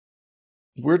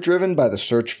We're driven by the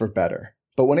search for better.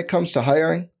 But when it comes to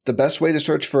hiring, the best way to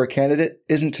search for a candidate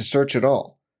isn't to search at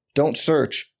all. Don't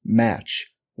search,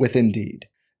 match with Indeed.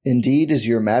 Indeed is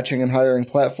your matching and hiring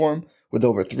platform with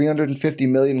over 350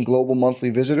 million global monthly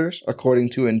visitors,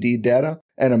 according to Indeed data,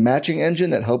 and a matching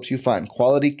engine that helps you find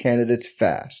quality candidates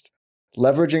fast.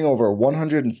 Leveraging over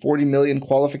 140 million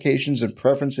qualifications and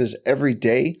preferences every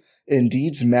day,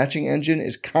 Indeed's matching engine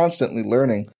is constantly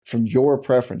learning from your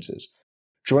preferences.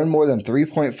 Join more than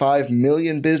 3.5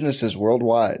 million businesses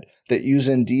worldwide that use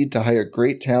Indeed to hire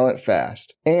great talent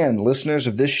fast. And listeners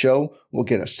of this show will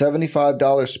get a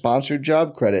 $75 sponsored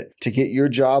job credit to get your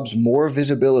jobs more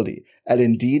visibility at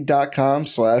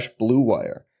Indeed.com/Blue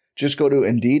Wire. Just go to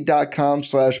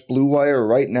Indeed.com/Blue Wire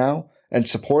right now and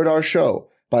support our show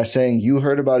by saying you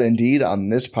heard about Indeed on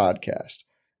this podcast.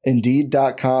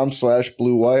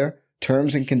 Indeed.com/Blue Wire.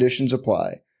 Terms and conditions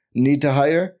apply. Need to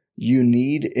hire? You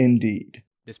need Indeed.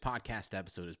 This podcast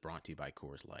episode is brought to you by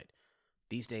Coors Light.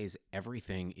 These days,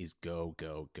 everything is go,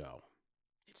 go, go.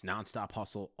 It's nonstop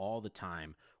hustle all the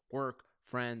time. Work,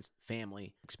 friends,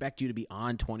 family, expect you to be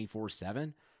on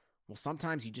 24/7. Well,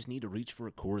 sometimes you just need to reach for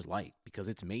a Coors Light because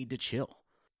it's made to chill.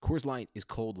 Coors Light is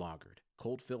cold lagered,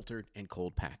 cold filtered, and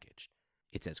cold packaged.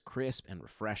 It's as crisp and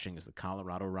refreshing as the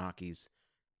Colorado Rockies.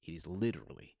 It is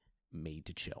literally made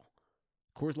to chill.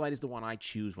 Coors Light is the one I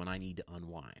choose when I need to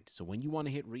unwind. So when you want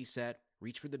to hit reset,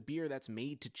 reach for the beer that's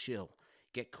made to chill.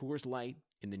 Get Coors Light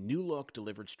in the new look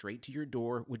delivered straight to your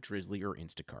door with Drizzly or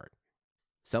Instacart.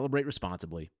 Celebrate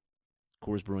responsibly.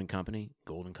 Coors Brewing Company,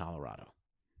 Golden, Colorado.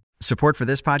 Support for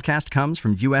this podcast comes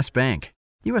from U.S. Bank.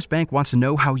 U.S. Bank wants to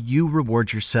know how you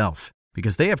reward yourself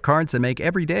because they have cards that make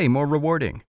every day more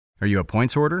rewarding. Are you a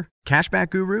points hoarder,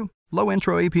 cashback guru, low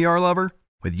intro APR lover?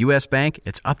 With U.S. Bank,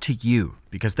 it's up to you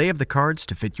because they have the cards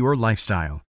to fit your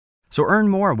lifestyle. So earn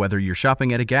more whether you're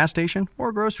shopping at a gas station or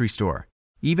a grocery store,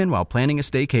 even while planning a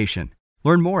staycation.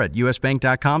 Learn more at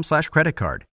usbank.com/credit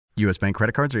card. U.S. Bank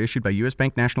credit cards are issued by U.S.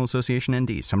 Bank National Association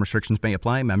ND. Some restrictions may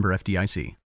apply. Member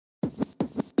FDIC.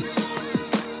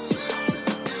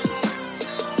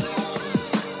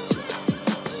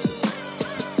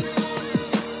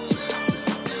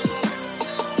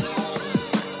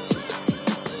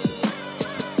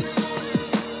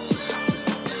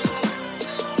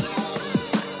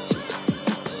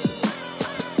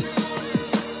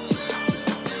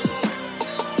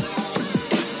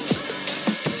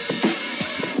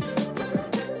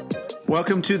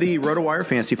 Welcome to the RotoWire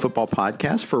Fantasy Football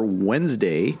Podcast for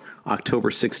Wednesday, October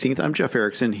 16th. I'm Jeff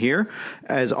Erickson here.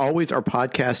 As always, our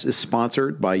podcast is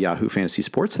sponsored by Yahoo Fantasy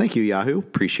Sports. Thank you, Yahoo.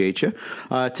 Appreciate you.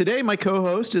 Today, my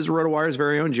co-host is RotoWire's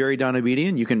very own Jerry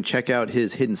Donabedian. You can check out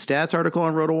his hidden stats article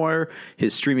on RotoWire,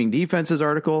 his streaming defenses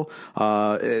article.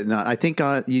 And I think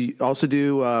you also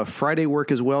do Friday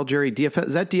work as well, Jerry. DFS,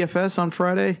 is that DFS on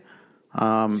Friday?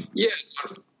 Yes.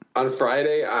 On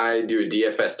Friday, I do a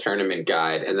DFS tournament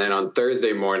guide, and then on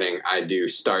Thursday morning, I do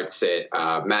start-sit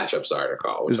matchups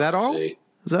article. Is that all? Is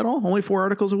that all? Only 4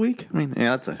 articles a week? I mean,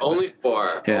 yeah, that's only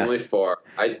 4. Yeah. Only 4.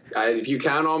 I if you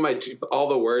count all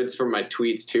the words from my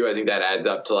tweets too, I think that adds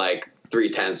up to like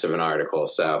 3/10 of an article.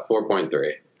 So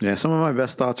 4.3. Yeah, some of my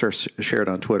best thoughts are shared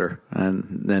on Twitter and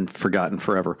then forgotten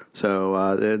forever.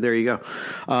 So there you go.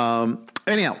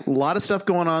 Anyhow, a lot of stuff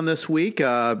going on this week.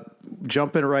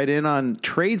 Jumping right in on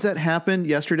trades that happened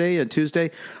yesterday and Tuesday.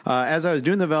 As I was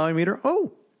doing the value meter,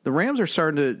 the Rams are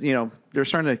starting to, they're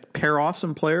starting to pair off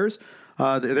some players.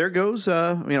 There goes,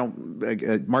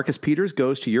 Marcus Peters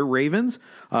goes to your Ravens.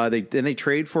 They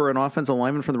trade for an offensive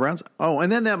lineman from the Browns. Oh,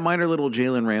 and then that minor little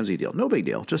Jalen Ramsey deal. No big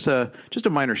deal. Just a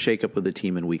minor shakeup with the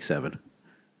team in Week 7.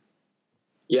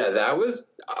 Yeah, that was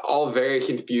all very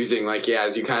confusing. Like, yeah,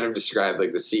 as you kind of described,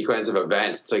 like the sequence of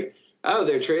events. It's like, oh,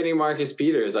 they're trading Marcus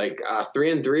Peters. Like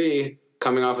 3-3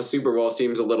 coming off a Super Bowl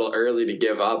seems a little early to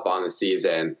give up on the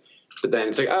season. But then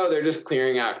it's like, oh, they're just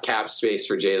clearing out cap space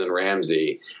for Jalen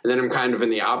Ramsey. And then I'm kind of in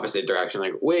the opposite direction.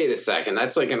 Like, wait a second,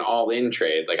 that's like an all-in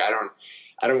trade. Like,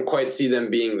 I don't quite see them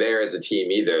being there as a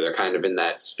team either. They're kind of in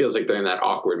that, feels like they're in that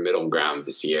awkward middle ground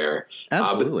this year.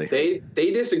 Absolutely. But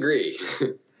they disagree.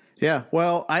 Yeah,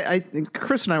 well, I think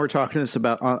Chris and I were talking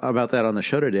about that on the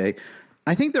show today.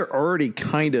 I think they're already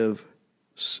kind of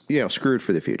screwed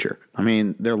for the future. I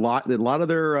mean, a lot of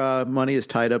their money is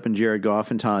tied up in Jared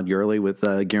Goff and Todd Gurley with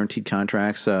guaranteed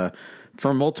contracts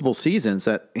for multiple seasons.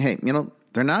 That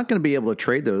they're not going to be able to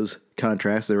trade those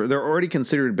contracts. They're already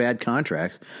considered bad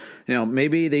contracts.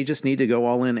 Maybe they just need to go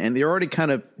all in, and they're already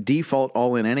kind of default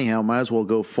all in anyhow. Might as well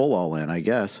go full all in, I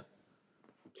guess.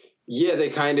 Yeah, they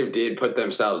kind of did put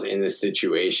themselves in this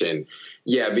situation.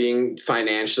 Yeah, being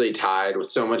financially tied with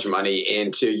so much money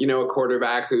into, a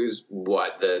quarterback who's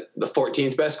the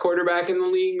 14th best quarterback in the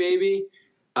league, maybe.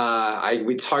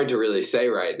 It's hard to really say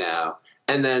right now.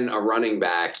 And then a running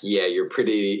back, yeah, you're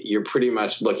pretty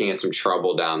much looking at some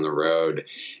trouble down the road.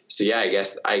 So yeah,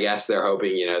 I guess they're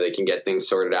hoping, they can get things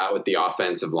sorted out with the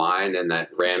offensive line and that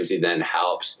Ramsey then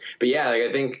helps. But yeah,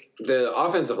 I think the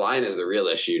offensive line is the real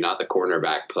issue, not the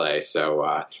cornerback play.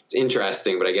 So it's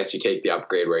interesting, but I guess you take the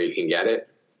upgrade where you can get it.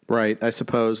 Right, I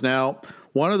suppose. Now,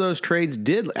 one of those trades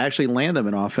did actually land them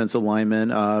an offensive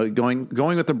lineman, going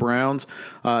with the Browns.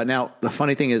 Now, the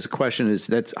funny thing is, question is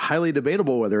that's highly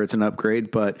debatable whether it's an upgrade.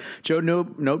 But Joe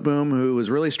Noteboom, who was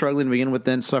really struggling to begin with,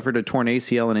 then suffered a torn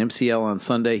ACL and MCL on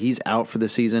Sunday. He's out for the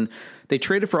season. They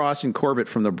traded for Austin Corbett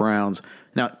from the Browns.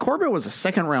 Now, Corbett was a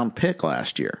second-round pick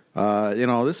last year.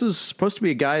 This is supposed to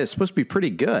be a guy that's supposed to be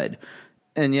pretty good,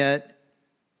 and yet,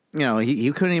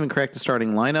 he couldn't even crack the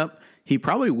starting lineup. He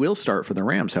probably will start for the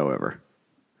Rams, however.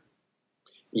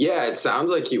 Yeah, it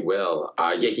sounds like he will.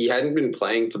 He hadn't been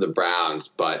playing for the Browns,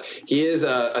 but he is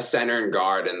a center and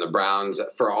guard, and the Browns,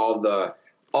 for all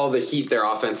the heat their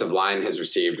offensive line has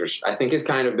received, which I think has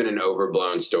kind of been an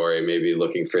overblown story, maybe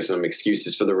looking for some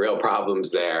excuses for the real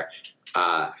problems there.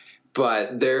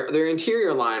 But their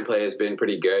interior line play has been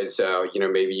pretty good, so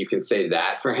maybe you can say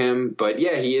that for him. But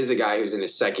yeah, he is a guy who's in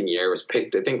his second year, was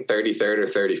picked I think 33rd or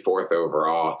 34th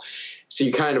overall. So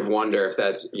you kind of wonder if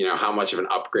that's, how much of an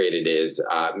upgrade it is.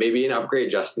 Maybe an upgrade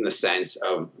just in the sense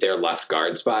of their left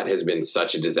guard spot has been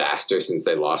such a disaster since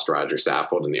they lost Roger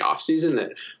Saffold in the offseason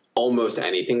that almost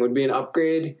anything would be an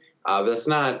upgrade. But that's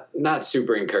not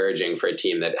super encouraging for a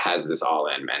team that has this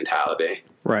all-in mentality.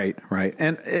 Right.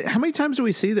 And how many times do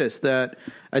we see this, that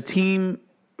a team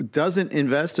doesn't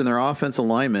invest in their offensive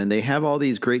linemen? They have all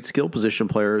these great skill position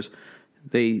players.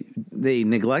 They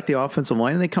neglect the offensive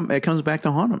line, and it comes back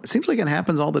to haunt them. It seems like it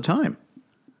happens all the time.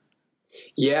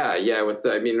 Yeah. With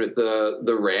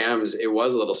the Rams, it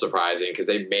was a little surprising because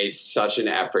they made such an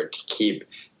effort to keep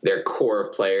their core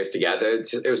of players together.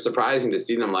 It was surprising to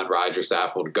see them let Roger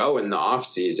Saffold go in the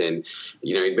offseason.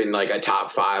 He'd been like a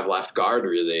top 5 left guard,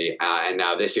 really. And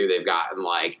now this year they've gotten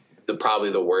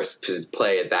probably the worst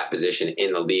play at that position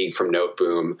in the league from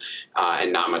Noteboom,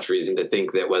 and not much reason to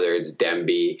think that whether it's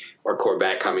Demby or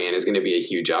Corbett coming in is going to be a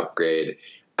huge upgrade.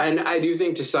 And I do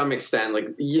think to some extent,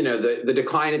 the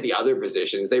decline at the other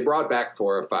positions, they brought back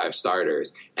 4 or 5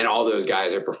 starters, and all those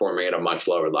guys are performing at a much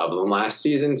lower level than last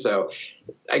season. So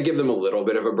I give them a little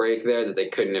bit of a break there that they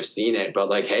couldn't have seen it.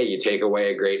 But hey, you take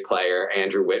away a great player.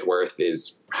 Andrew Whitworth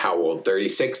is how old?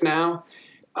 36 now.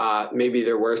 Maybe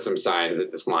there were some signs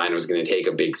that this line was going to take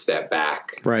a big step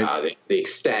back. Right. The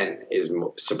extent is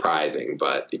surprising,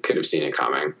 but you could have seen it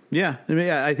coming. Yeah.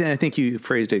 I think you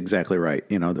phrased it exactly right.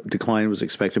 The decline was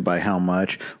expected by how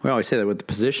much. We always say that with the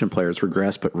position players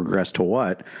regress, but regress to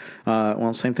what?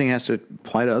 Same thing has to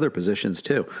apply to other positions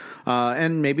too.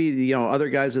 And maybe, other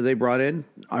guys that they brought in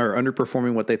are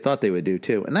underperforming what they thought they would do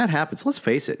too. And that happens. Let's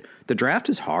face it. The draft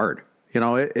is hard.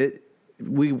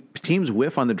 Teams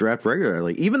whiff on the draft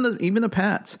regularly. Even the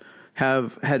Pats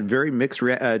have had very mixed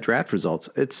draft results.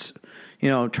 It's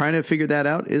trying to figure that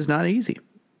out is not easy.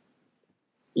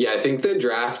 Yeah, I think the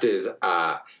draft is.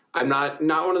 I'm not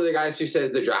one of the guys who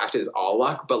says the draft is all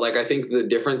luck, but I think the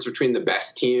difference between the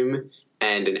best team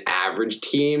and an average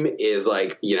team is 10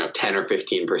 or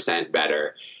 15%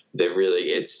 better. That really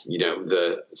it's,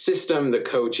 the system, the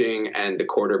coaching, and the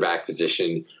quarterback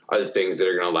position are the things that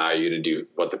are going to allow you to do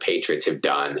what the Patriots have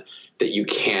done, that you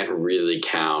can't really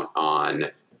count on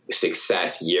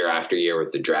success year after year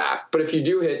with the draft. But if you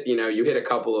do hit, you hit a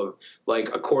couple of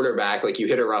a quarterback, you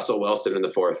hit a Russell Wilson in the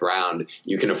 4th round,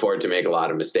 you can afford to make a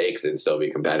lot of mistakes and still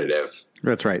be competitive.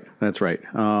 That's right.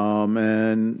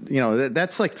 And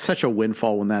that's such a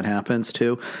windfall when that happens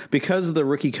too, because of the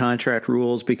rookie contract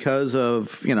rules, because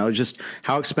of, just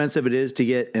how expensive it is to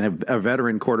get a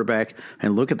veteran quarterback.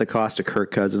 And look at the cost of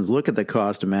Kirk Cousins, look at the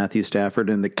cost of Matthew Stafford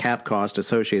and the cap cost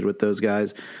associated with those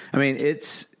guys. I mean,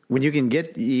 it's when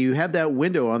you have that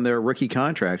window on their rookie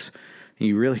contracts,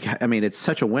 it's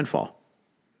such a windfall.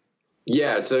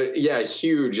 Yeah, it's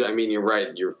huge. I mean, you're right.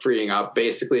 You're freeing up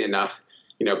basically enough.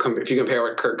 If you compare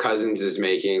what Kirk Cousins is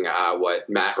making, what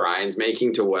Matt Ryan's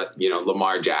making to what,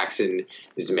 Lamar Jackson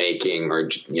is making, or,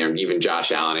 even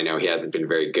Josh Allen, I know he hasn't been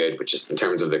very good, but just in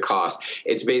terms of the cost,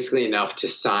 it's basically enough to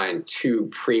sign 2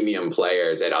 premium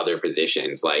players at other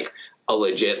positions, like a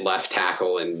legit left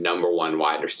tackle and number 1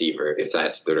 wide receiver, if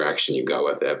that's the direction you go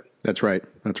with it. That's right.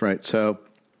 So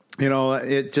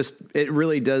It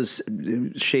really does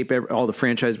shape all the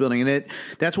franchise building. And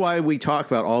that's why we talk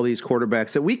about all these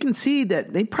quarterbacks that we can see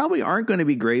that they probably aren't going to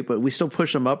be great, but we still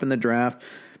push them up in the draft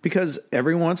because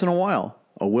every once in a while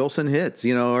a Wilson hits,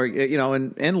 and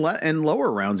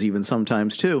lower rounds even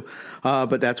sometimes too.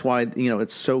 But that's why,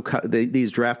 it's so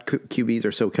these draft QBs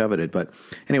are so coveted. But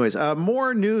anyways,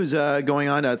 more news going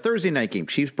on. Thursday night game,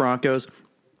 Chiefs Broncos.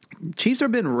 Chiefs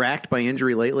have been racked by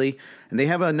injury lately, and they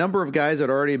have a number of guys that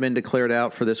have already been declared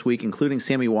out for this week, including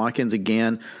Sammy Watkins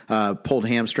again, pulled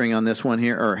hamstring on this one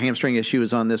here, or hamstring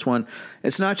issues on this one.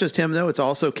 It's not just him, though. It's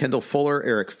also Kendall Fuller,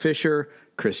 Eric Fisher,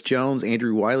 Chris Jones,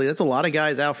 Andrew Wiley. That's a lot of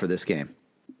guys out for this game.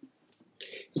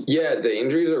 Yeah, the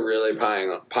injuries are really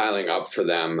piling up for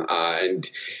them.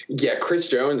 Chris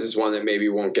Jones is one that maybe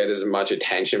won't get as much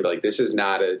attention, but this is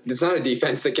not a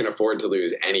defense that can afford to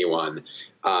lose anyone.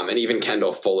 And even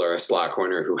Kendall Fuller, a slot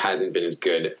corner who hasn't been as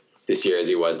good this year as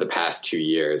he was the past 2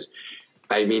 years.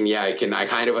 I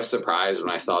kind of was surprised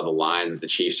when I saw the line that the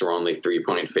Chiefs were only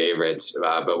 3-point favorites.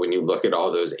 But when you look at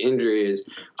all those injuries,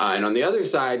 and on the other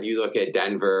side, you look at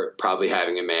Denver probably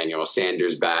having Emmanuel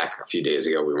Sanders back. A few days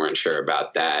ago, we weren't sure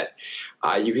about that.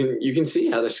 You can see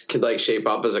how this could shape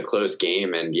up as a close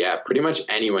game. And pretty much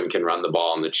anyone can run the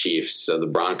ball on the Chiefs. So the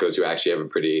Broncos, who actually have a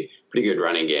pretty good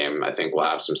running game, I think will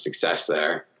have some success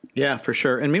there. Yeah, for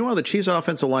sure. And meanwhile, the Chiefs'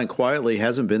 offensive line quietly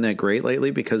hasn't been that great lately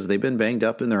because they've been banged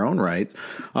up in their own rights.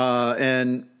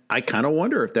 And I kind of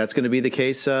wonder if that's going to be the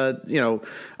case,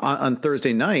 on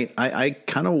Thursday night. I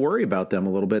kind of worry about them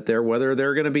a little bit there, whether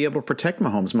they're going to be able to protect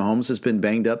Mahomes. Mahomes has been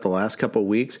banged up the last couple of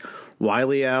weeks.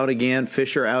 Wiley out again,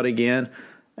 Fisher out again.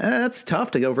 That's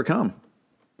tough to overcome.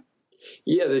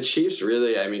 Yeah, the Chiefs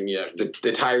really, the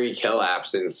Tyreek Hill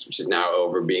absence, which is now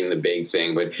over being the big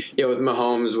thing. But, with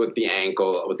Mahomes, with the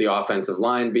ankle, with the offensive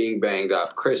line being banged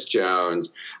up, Chris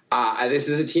Jones, this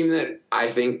is a team that I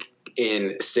think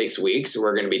in 6 weeks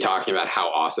we're going to be talking about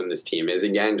how awesome this team is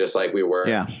again, just like we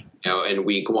were in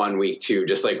week 1, week 2,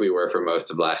 just like we were for most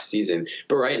of last season.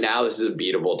 But right now, this is a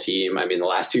beatable team. The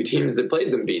last 2 teams that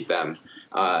played them beat them.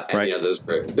 Right.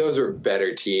 Those were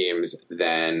better teams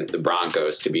than the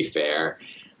Broncos, to be fair.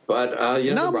 But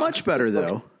not much better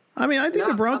though. I think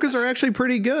the Broncos are actually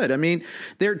pretty good.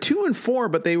 They're 2-4,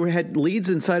 but they had leads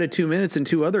inside of 2 minutes in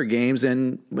 2 other games,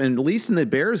 and at least in the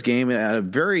Bears game, at a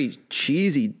very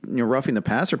cheesy, roughing the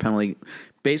passer penalty,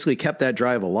 basically kept that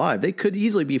drive alive. They could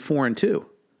easily be 4-2.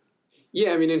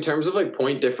 Yeah, in terms of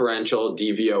point differential,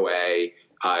 DVOA.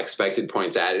 Expected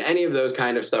points added, any of those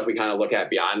kind of stuff we kind of look at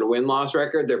beyond a win-loss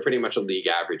record, they're pretty much a league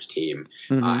average team.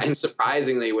 Mm-hmm. And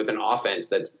surprisingly, with an offense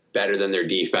that's better than their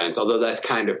defense, although that's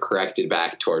kind of corrected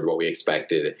back toward what we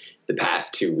expected the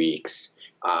past 2 weeks.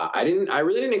 I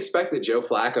really didn't expect that Joe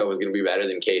Flacco was going to be better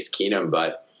than Case Keenum,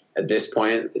 but at this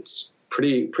point, it's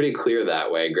pretty clear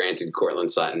that way. Granted, Cortland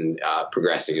Sutton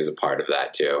progressing is a part of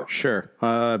that too. Sure.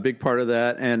 A big part of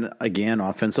that. And again,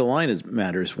 offensive line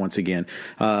matters once again.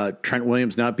 Trent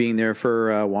Williams not being there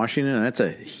for Washington, that's a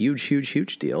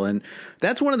huge deal. And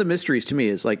that's one of the mysteries to me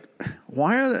is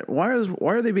why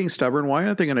are they being stubborn? Why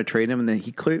aren't they going to trade him? And then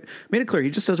he made it clear he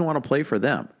just doesn't want to play for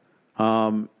them.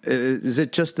 Is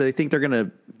it just they think they're going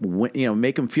to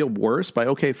make him feel worse by,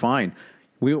 okay, fine,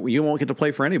 you won't get to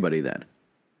play for anybody then?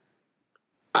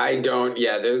 I don't.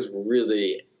 Yeah, there's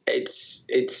really. It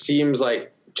seems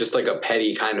like just a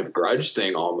petty kind of grudge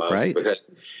thing almost, right?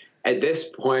 Because at this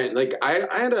point, I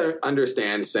had to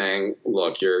understand saying,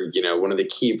 look, you're one of the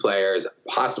key players,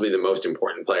 possibly the most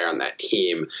important player on that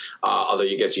team. Although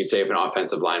you guess you'd say if an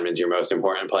offensive lineman's your most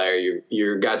important player,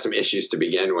 you got some issues to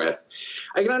begin with.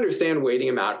 I can understand waiting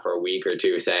him out for a week or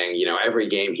two, saying, every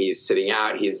game he's sitting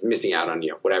out, he's missing out on,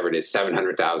 whatever it is,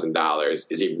 $700,000.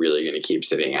 Is he really going to keep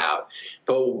sitting out?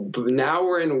 But now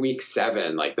we're in week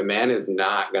 7. The man is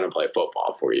not going to play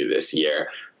football for you this year.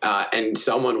 And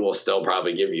someone will still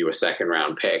probably give you a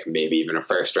 2nd-round pick, maybe even a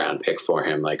 1st-round pick for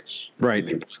him.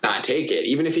 Right. Not take it.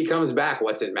 Even if he comes back,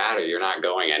 what's it matter? You're not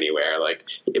going anywhere.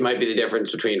 It might be the difference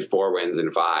between 4 wins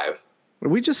and 5.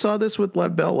 We just saw this with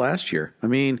Lev Bell last year.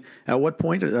 At what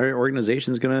point are our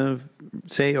organizations going to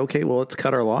say, okay, well, let's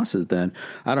cut our losses then?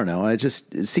 I don't know. It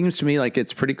seems to me like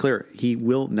it's pretty clear he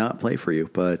will not play for you.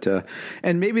 But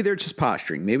and maybe they're just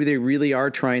posturing. Maybe they really are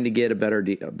trying to get a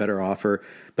better offer.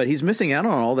 But he's missing out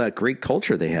on all that great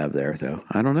culture they have there, though.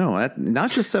 I don't know. Not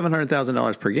just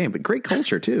 $700,000 per game, but great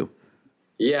culture, too.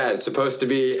 Yeah, it's supposed to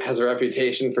be, has a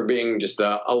reputation for being just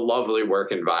a lovely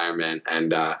work environment.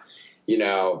 And,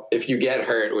 if you get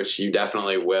hurt, which you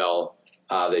definitely will,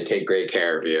 they take great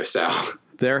care of you. So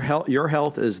your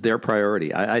health is their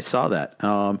priority. I saw that.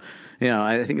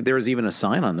 I think there was even a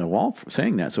sign on the wall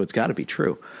saying that, so it's got to be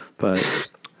true. But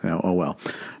oh well.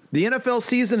 The NFL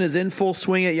season is in full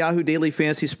swing at Yahoo Daily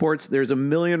Fantasy Sports. There's a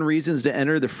million reasons to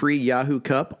enter the free Yahoo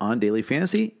Cup on Daily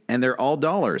Fantasy, and they're all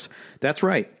dollars. That's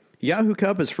right. Yahoo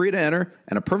Cup is free to enter,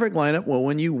 and a perfect lineup will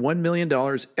win you $1 million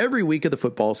every week of the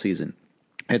football season.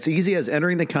 It's easy as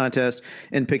entering the contest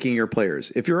and picking your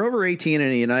players. If you're over 18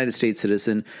 and a United States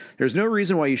citizen, there's no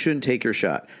reason why you shouldn't take your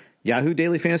shot. Yahoo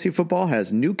Daily Fantasy Football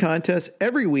has new contests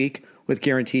every week with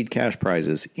guaranteed cash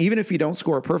prizes. Even if you don't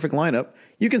score a perfect lineup,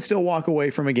 you can still walk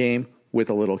away from a game with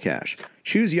a little cash.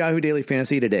 Choose Yahoo Daily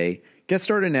Fantasy today. Get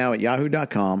started now at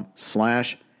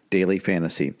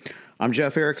yahoo.com/dailyfantasy. I'm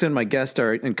Jeff Erickson. My guest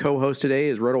and co-host today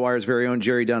is RotoWire's very own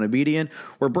Jerry Donabedian.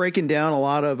 We're breaking down a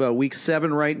lot of Week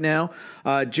 7 right now.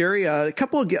 Jerry, a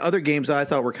couple of other games that I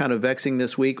thought were kind of vexing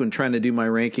this week when trying to do my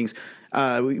rankings.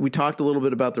 We talked a little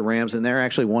bit about the Rams, and they're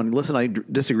actually one. Listen, I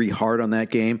disagree hard on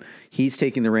that game. He's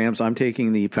taking the Rams. I'm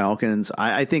taking the Falcons.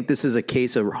 I think this is a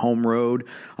case of home road.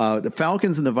 The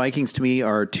Falcons and the Vikings, to me,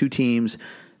 are two teams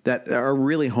that are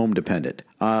really home dependent.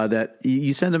 That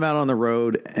you send them out on the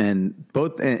road, and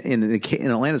both in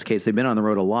Atlanta's case, they've been on the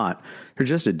road a lot. They're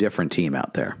just a different team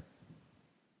out there.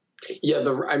 Yeah,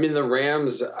 the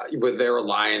Rams, with their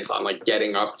reliance on like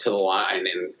getting up to the line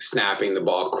and snapping the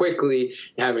ball quickly,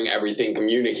 having everything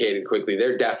communicated quickly,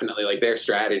 they're definitely like their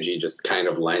strategy just kind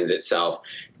of lends itself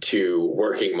to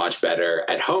working much better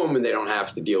at home, and they don't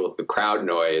have to deal with the crowd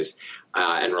noise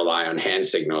and rely on hand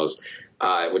signals.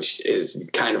 Which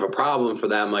is kind of a problem for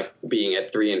them, like being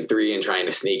at 3-3 and trying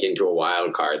to sneak into a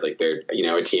wild card. Like they're,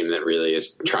 a team that really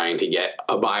is trying to get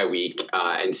a bye week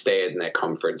and stay in that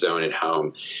comfort zone at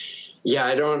home.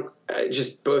 Yeah,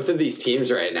 both of these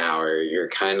teams right now you're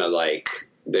kind of like,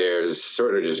 they're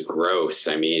sort of just gross.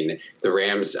 I mean, the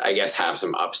Rams, I guess, have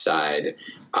some upside.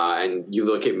 And you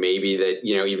look at maybe that,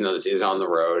 even though this is on the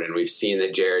road, and we've seen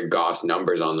that Jared Goff's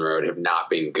numbers on the road have not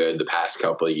been good the past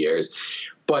couple of years.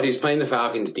 But he's playing the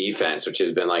Falcons defense, which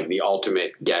has been like the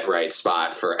ultimate get right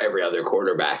spot for every other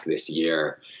quarterback this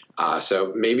year.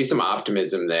 So maybe some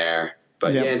optimism there.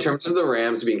 But yeah, in terms of the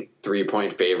Rams being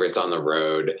 3-point favorites on the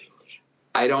road,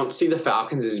 I don't see the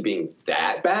Falcons as being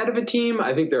that bad of a team.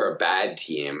 I think they're a bad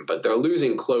team, but they're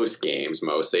losing close games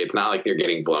mostly. It's not like they're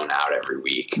getting blown out every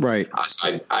week. Right.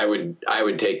 So I would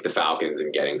take the Falcons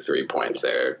and getting 3 points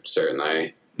there,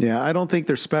 certainly. Yeah, I don't think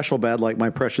they're special bad like my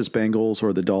precious Bengals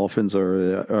or the Dolphins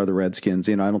or the Redskins.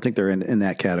 I don't think they're in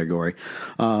that category.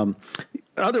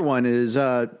 Other one is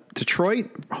Detroit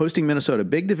hosting Minnesota.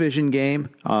 Big division game.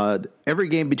 Every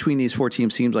game between these four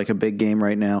teams seems like a big game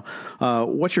right now.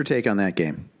 What's your take on that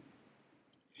game?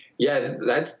 Yeah,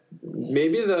 that's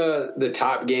maybe the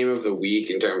top game of the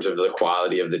week in terms of the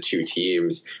quality of the two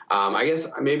teams. I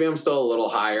guess maybe I'm still a little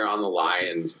higher on the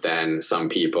Lions than some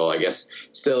people. I guess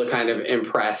still kind of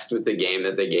impressed with the game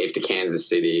that they gave to Kansas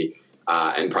City,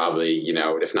 and probably,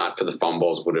 if not for the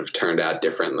fumbles, would have turned out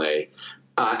differently.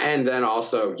 And then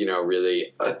also,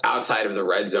 really outside of the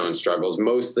red zone struggles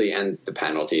mostly and the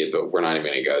penalties, but we're not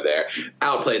even going to go there,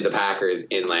 outplayed the Packers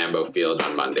in Lambeau Field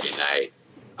on Monday night.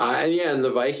 And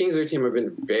the Vikings are a team I've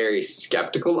been very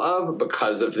skeptical of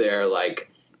because of their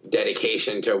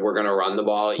dedication to we're going to run the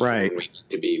ball even when we need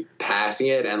to be passing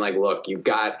it. And look, you've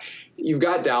got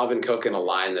Dalvin Cook in a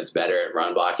line that's better at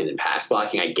run blocking than pass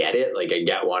blocking. I get it. I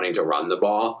get wanting to run the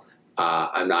ball.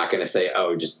 I'm not going to say,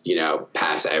 just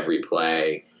pass every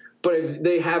play. But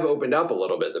they have opened up a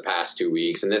little bit the past 2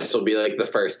 weeks, and this will be the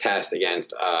first test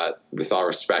against, with all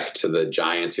respect to the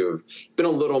Giants, who have been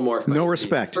a little more. No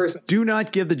respect. Do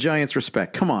not give the Giants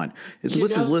respect. Come on,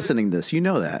 Liz is listening to this. You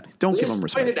know that. Don't give them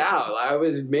respect. Pointed out, I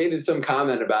made some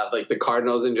comment about the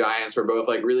Cardinals and Giants were both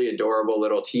really adorable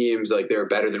little teams. They were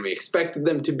better than we expected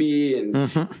them to be, and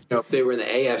if they were in the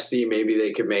AFC, maybe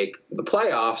they could make the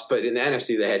playoffs. But in the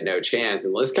NFC, they had no chance.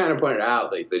 And Liz kind of pointed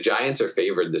out the Giants are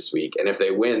favored this week, and if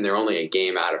they win, they're only a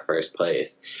game out of first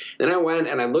place. Then I went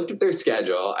and I looked at their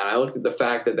schedule, and I looked at the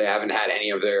fact that they haven't had any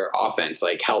of their offense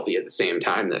healthy at the same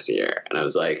time this year. And I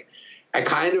was I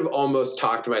kind of almost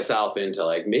talked myself into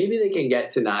maybe they can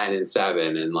get to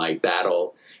 9-7 and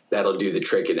that'll do the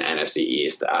trick in the NFC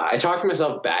East. I talked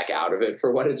myself back out of it for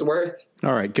what it's worth.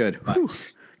 All right, good.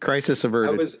 Crisis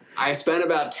averted. I spent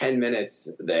about 10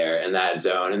 minutes there in that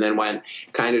zone, and then went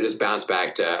kind of just bounced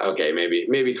back to, okay,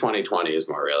 maybe 2020 is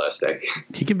more realistic.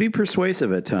 He can be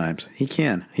persuasive at times. He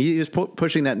can. He was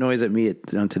pushing that noise at me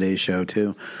on today's show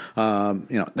too. They're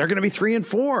going to be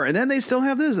 3-4, and then they still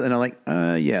have this, and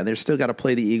I'm yeah, they're still got to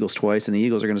play the Eagles twice, and the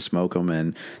Eagles are going to smoke them,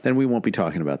 and then we won't be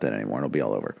talking about that anymore. It'll be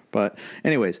all over. But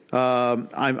anyways,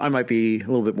 I might be a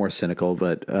little bit more cynical,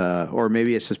 but or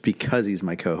maybe it's just because he's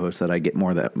my co-host that I get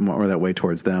more that way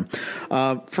towards them.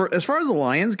 For as far as the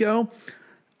Lions go,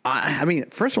 I mean,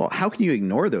 first of all, how can you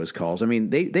ignore those calls? I mean,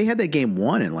 they had that game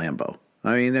won in Lambeau.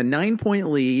 I mean, the 9-point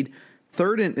lead,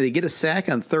 they get a sack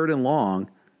on 3rd and long,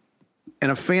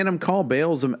 and a phantom call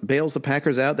bails the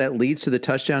Packers out. That leads to the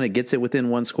touchdown. It gets it within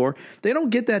 1 score. They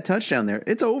don't get that touchdown there.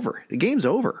 It's over. The game's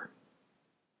over.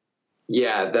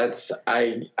 Yeah, that's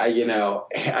I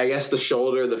guess the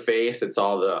shoulder, the face, it's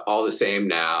all the same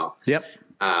now. Yep.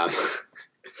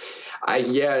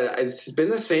 It's been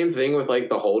the same thing with like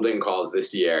the holding calls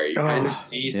this year. You kind of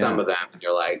see some of them and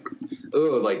you're like,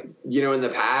 ooh, like, in the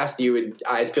past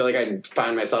I feel like I'd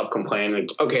find myself complaining,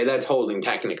 like, okay, that's holding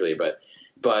technically, but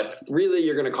really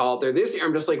you're going to call it there. This year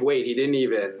I'm just like, wait,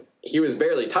 he was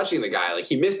barely touching the guy. Like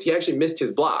he actually missed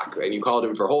his block and you called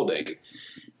him for holding.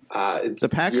 The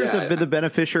Packers have been the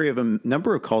beneficiary of a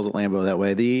number of calls at Lambeau that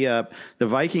way. The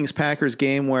Vikings-Packers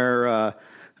game where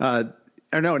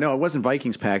no, it wasn't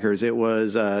Vikings-Packers. It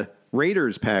was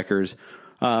Raiders-Packers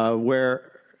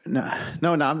where I'm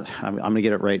going to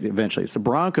get it right eventually. It's the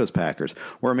Broncos-Packers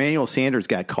where Emmanuel Sanders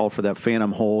got called for that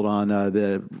phantom hold on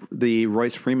the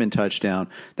Royce Freeman touchdown.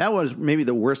 That was maybe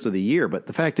the worst of the year, but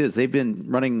the fact is they've been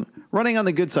running on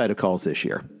the good side of calls this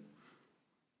year.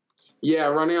 Yeah,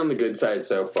 running on the good side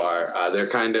so far. They're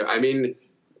kind of,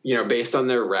 based on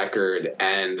their record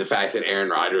and the fact that Aaron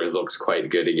Rodgers looks quite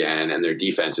good again and their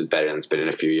defense is better than it's been in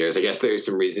a few years, I guess there's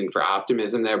some reason for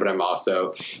optimism there. But I'm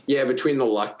also, between the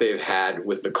luck they've had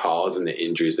with the calls and the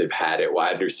injuries they've had at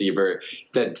wide receiver,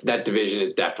 that division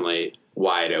is definitely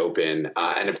wide open.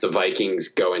 And if the Vikings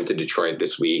go into Detroit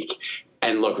this week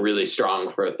and look really strong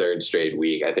for a 3rd straight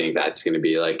week, I think that's going to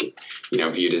be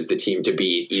viewed as the team to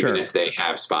beat, even if they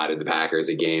have spotted the Packers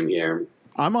a game here.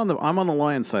 I'm on the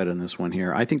Lions side on this one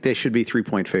here. I think they should be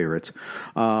 3-point favorites,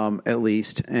 at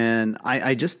least. And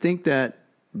I just think that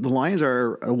the Lions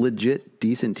are a legit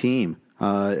decent team.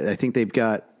 I think they've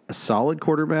got a solid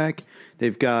quarterback.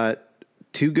 They've got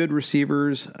 2 good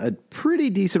receivers, a pretty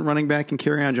decent running back in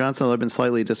Kerryon Johnson. I've been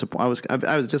slightly disappointed.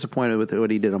 I was disappointed with what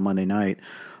he did on Monday night,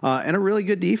 and a really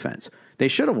good defense. They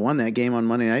should have won that game on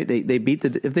Monday night.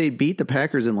 If they beat the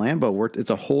Packers in Lambeau, it's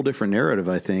a whole different narrative,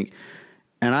 I think.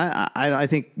 And I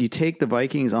think you take the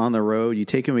Vikings on the road, you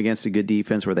take them against a good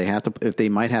defense where they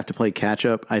might have to play catch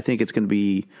up. I think it's going to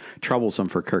be troublesome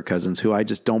for Kirk Cousins, who I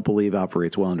just don't believe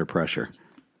operates well under pressure.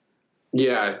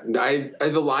 Yeah,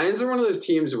 the Lions are one of those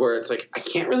teams where it's like I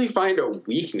can't really find a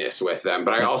weakness with them,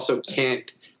 but I also can't.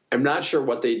 I'm not sure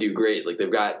what they do great. Like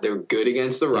they're good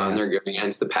against the run, they're good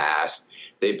against the pass.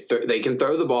 They can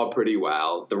throw the ball pretty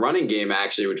well. The running game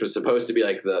actually, which was supposed to be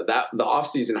like the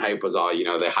offseason hype was all,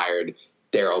 they hired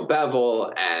Darrell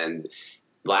Bevell, and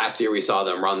last year we saw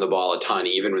them run the ball a ton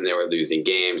even when they were losing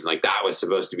games. Like that was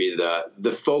supposed to be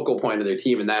the focal point of their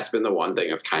team, and that's been the one thing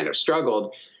that's kind of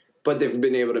struggled. But they've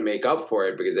been able to make up for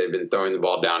it because they've been throwing the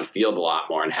ball downfield a lot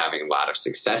more and having a lot of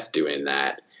success doing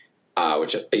that,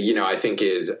 which, I think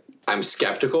I'm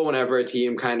skeptical whenever a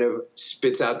team kind of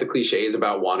spits out the cliches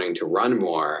about wanting to run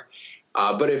more.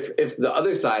 But if the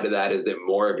other side of that is that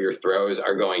more of your throws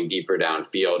are going deeper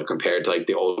downfield compared to like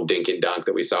the old dink and dunk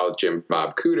that we saw with Jim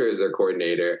Bob Cooter as their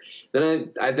coordinator,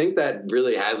 then I think that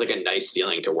really has like a nice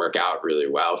ceiling to work out really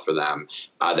well for them.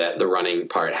 That the running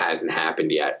part hasn't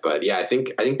happened yet, but yeah, I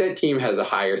think that team has a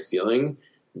higher ceiling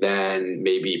than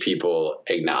maybe people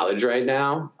acknowledge right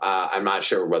now. I'm not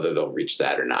sure whether they'll reach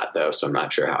that or not, though, so I'm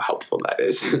not sure how helpful that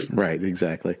is. Right,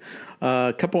 exactly.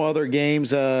 A couple other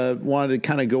games wanted to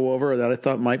kind of go over that I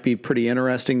thought might be pretty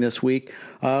interesting this week.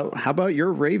 How about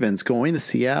your Ravens going to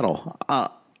Seattle?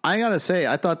 I got to say,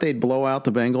 I thought they'd blow out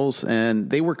the Bengals, and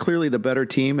they were clearly the better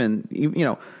team, and,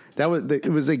 it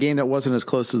was a game that wasn't as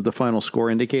close as the final score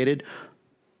indicated.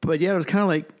 But, yeah, it was kind of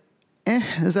like,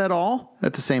 is that all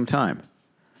at the same time?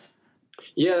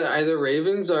 Yeah, the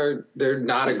Ravens they're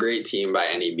not a great team by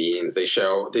any means. They're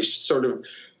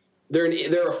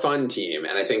a fun team,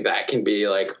 and I think that can be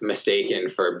like mistaken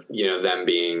for them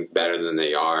being better than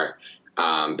they are.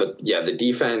 But yeah, the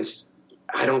defense,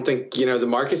 I don't think the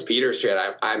Marcus Peters trade.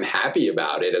 I'm happy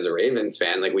about it as a Ravens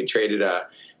fan. Like we traded a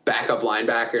backup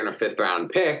linebacker and a 5th round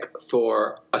pick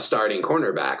for a starting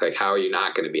cornerback. Like how are you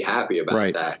not going to be happy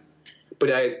about that?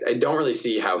 But I don't really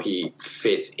see how he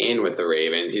fits in with the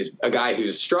Ravens. He's a guy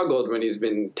who's struggled when he's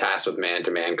been tasked with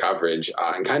man-to-man coverage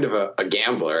and kind of a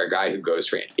gambler, a guy who goes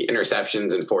for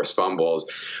interceptions and forced fumbles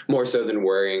more so than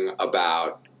worrying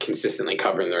about consistently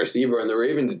covering the receiver. And the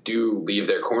Ravens do leave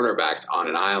their cornerbacks on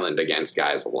an island against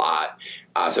guys a lot.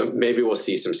 So maybe we'll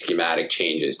see some schematic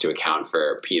changes to account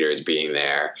for Peters being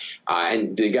there.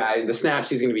 And the snaps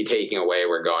he's going to be taking away,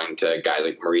 we're going to guys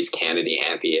like Maurice Kennedy,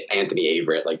 Anthony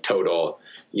Averett, like total,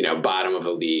 bottom of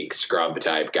the league scrub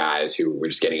type guys who were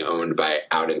just getting owned by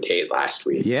Auden Tate last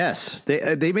week. Yes,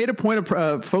 they made a point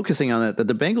of focusing on that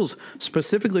the Bengals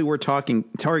specifically were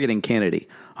targeting Kennedy.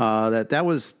 That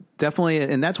was definitely,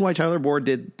 and that's why Tyler Boyd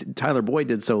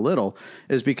did so little,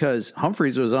 is because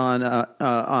Humphreys was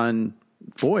on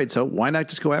Boyd, so why not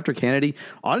just go after Kennedy?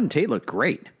 Auden Tate looked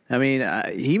great. I mean,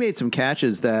 he made some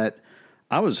catches that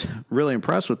I was really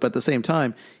impressed with, but at the same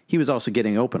time, he was also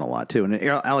getting open a lot too. And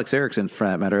Alex Erickson, for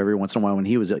that matter, every once in a while when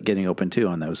he was getting open too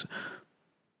on those.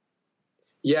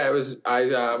 Yeah, I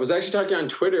was actually talking on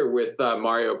Twitter with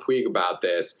Mario Puig about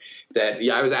this. That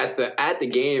I was at the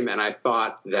game, and I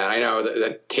thought that I know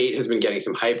that Tate has been getting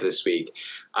some hype this week.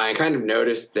 I kind of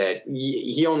noticed that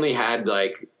he only had,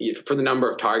 like, for the number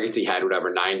of targets he had,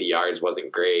 90 yards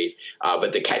wasn't great.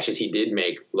 But the catches he did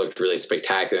make looked really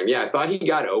spectacular. And yeah, I thought he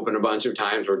got open a bunch of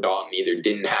times where Dalton either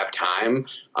didn't have time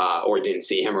or didn't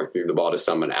see him or threw the ball to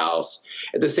someone else.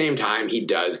 At the same time, he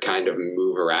does kind of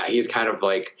move around. He's kind of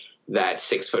like that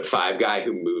 6'5" guy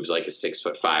who moves like a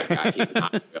 6'5"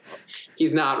 guy.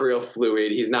 He's not real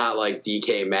fluid. He's not like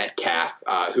DK Metcalf,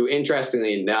 who,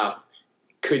 interestingly enough,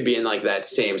 could be in like that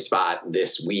same spot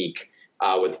this week,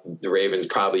 with the Ravens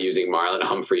probably using Marlon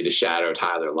Humphrey to shadow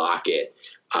Tyler Lockett,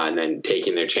 and then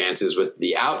taking their chances with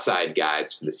the outside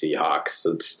guys for the Seahawks.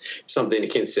 So it's something to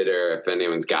consider if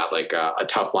anyone's got like a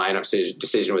tough lineup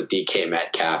decision with DK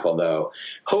Metcalf, although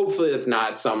hopefully it's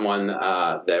not someone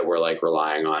that we're like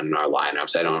relying on in our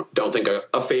lineups. I don't think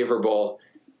a favorable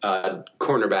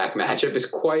cornerback matchup is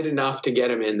quite enough to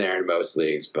get him in there in most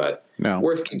leagues, but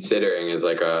worth considering is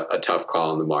like a tough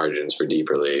call in the margins for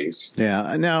deeper leagues.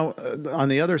 Yeah. Now on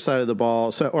the other side of the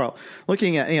ball,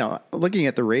 looking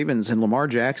at the Ravens and Lamar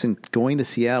Jackson going to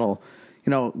Seattle,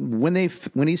 when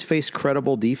he's faced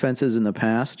credible defenses in the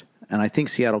past, and I think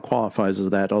Seattle qualifies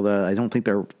as that, although I don't think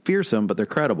they're fearsome, but they're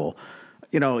credible.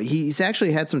 He's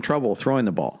actually had some trouble throwing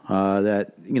the ball,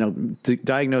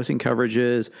 diagnosing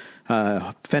coverages,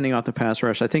 fending off the pass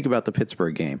rush. I think about the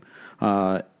Pittsburgh game.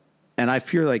 And I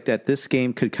feel like that this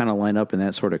game could kind of line up in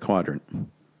that sort of quadrant.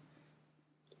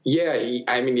 Yeah,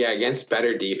 against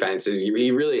better defenses,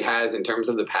 he really has, in terms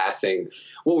of the passing.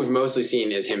 What we've mostly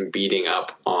seen is him beating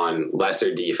up on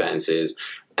lesser defenses.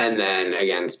 And then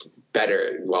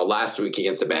last week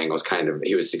against the Bengals,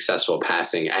 he was successful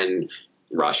passing and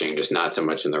rushing, just not so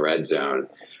much in the red zone.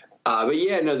 But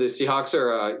yeah, no, the Seahawks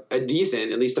are a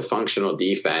decent, at least a functional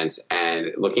defense,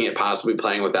 and looking at possibly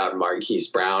playing without Marquise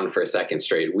Brown for a second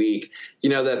straight week,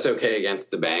 that's okay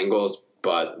against the Bengals,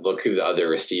 but look who the other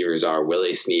receivers are.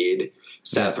 Willie Snead,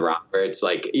 Seth Roberts,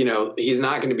 he's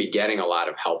not going to be getting a lot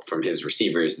of help from his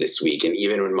receivers this week. And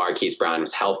even when Marquise Brown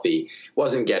is healthy,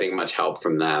 wasn't getting much help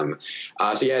from them.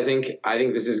 I think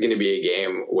this is going to be a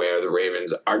game where the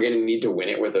Ravens are going to need to win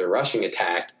it with a rushing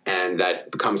attack. And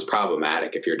that becomes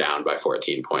problematic if you're down by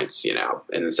 14 points,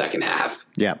 in the second half.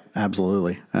 Yeah,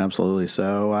 absolutely. Absolutely.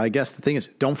 So I guess the thing is,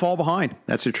 don't fall behind.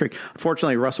 That's the trick.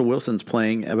 Unfortunately, Russell Wilson's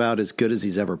playing about as good as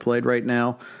he's ever played right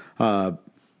now.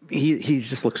 He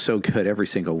just looks so good every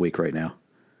single week right now.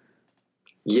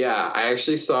 Yeah, I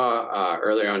actually saw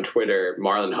earlier on Twitter,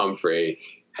 Marlon Humphrey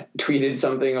tweeted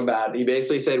something about, he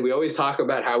basically said, we always talk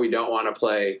about how we don't want to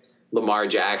play Lamar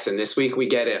Jackson. This week we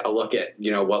get a look at,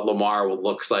 what Lamar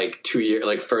looks like 2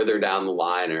 years, further down the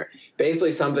line, or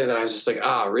basically something that I was just like,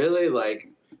 really?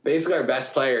 Basically our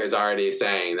best player is already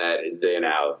saying that,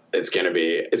 it's going to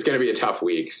be a tough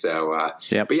week. So,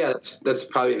 but yeah, that's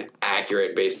probably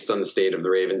accurate based on the state of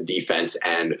the Ravens defense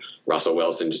and Russell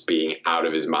Wilson just being out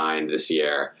of his mind this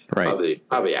year. Right.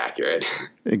 Probably accurate.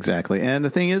 Exactly. And the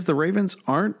thing is, the Ravens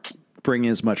aren't bringing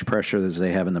as much pressure as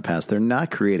they have in the past. They're not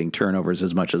creating turnovers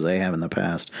as much as they have in the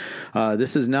past.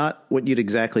 This is not what you'd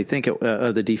exactly think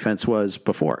the defense was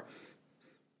before.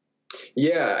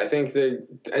 Yeah, I think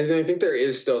there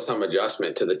is still some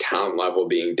adjustment to the talent level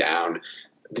being down.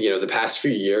 The past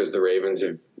few years, the Ravens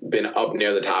have been up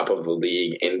near the top of the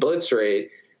league in blitz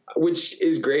rate, which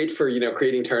is great for,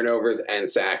 creating turnovers and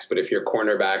sacks. But if your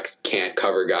cornerbacks can't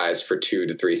cover guys for 2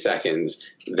 to 3 seconds,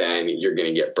 then you're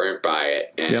going to get burnt by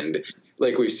it. And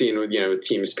like we've seen with,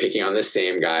 teams picking on the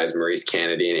same guys, Maurice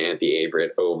Kennedy and Anthony Averett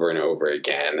over and over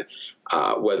again.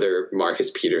 Whether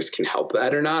Marcus Peters can help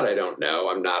that or not, I don't know.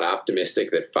 I'm not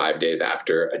optimistic that 5 days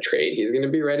after a trade he's going to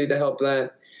be ready to help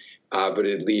that. but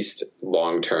at least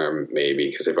long term, maybe,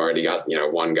 because they've already got,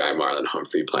 one guy, Marlon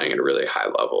Humphrey, playing at a really high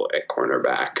level at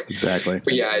cornerback. Exactly.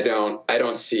 But yeah, I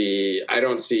don't see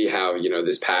how,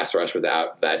 this pass rush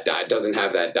without that doesn't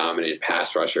have that dominant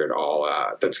pass rusher at all.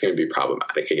 That's going to be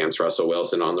problematic against Russell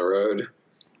Wilson on the road.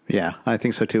 Yeah, I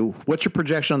think so too. What's your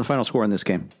projection on the final score in this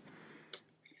game?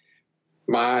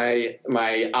 My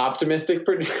optimistic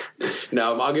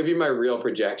no, I'll give you my real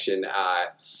projection.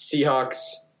 Seahawks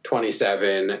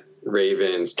 27,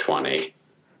 Ravens 20.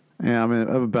 Yeah, I'm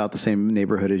about the same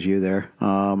neighborhood as you there.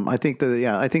 I think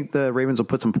the Ravens will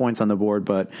put some points on the board,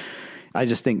 but I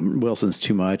just think Wilson's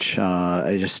too much.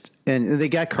 And they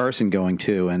got Carson going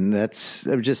too, and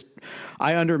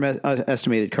I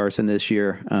underestimated Carson this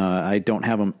year. I don't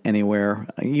have him anywhere,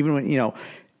 even when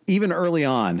even early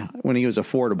on when he was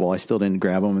affordable, I still didn't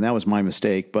grab him, and that was my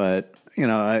mistake. But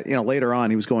later on,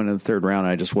 he was going to the third round,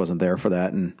 and I just wasn't there for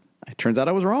that, and it turns out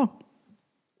I was wrong.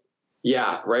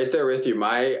 Yeah, right there with you.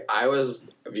 I was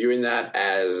viewing that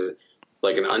as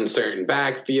like an uncertain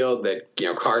backfield that,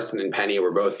 Carson and Penny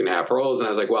were both going to have roles. And I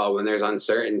was like, well, when there's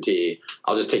uncertainty,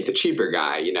 I'll just take the cheaper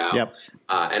guy, Yep.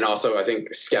 And also I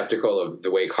think skeptical of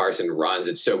the way Carson runs.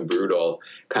 It's so brutal,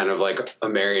 kind of like a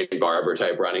Marion Barber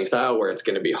type running style where it's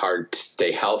going to be hard to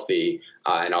stay healthy.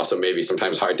 And also maybe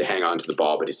sometimes hard to hang on to the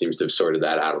ball, but he seems to have sorted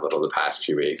that out a little the past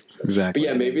few weeks. Exactly. But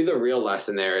yeah, maybe the real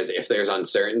lesson there is if there's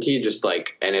uncertainty,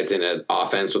 and it's in an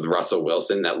offense with Russell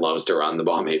Wilson that loves to run the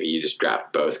ball, maybe you just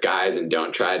draft both guys and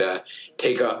don't try to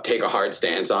take a hard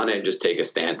stance on it. Just take a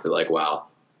stance that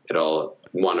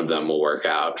one of them will work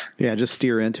out. Yeah, just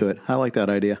steer into it. I like that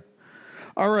idea.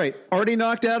 All right. Already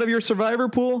knocked out of your survivor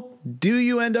pool? Do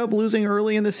you end up losing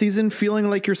early in the season, feeling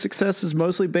like your success is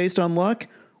mostly based on luck?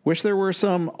 Wish there were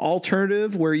some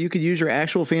alternative where you could use your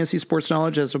actual fantasy sports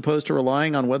knowledge as opposed to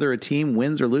relying on whether a team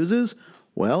wins or loses?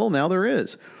 Well, now there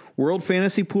is. World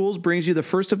Fantasy Pools brings you the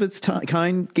first of its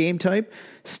kind game type,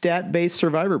 stat-based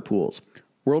survivor pools.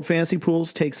 World Fantasy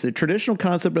Pools takes the traditional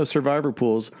concept of survivor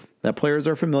pools that players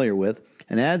are familiar with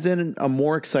and adds in a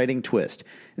more exciting twist.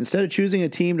 Instead of choosing a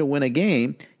team to win a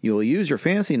game, you will use your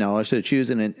fantasy knowledge to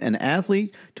choose an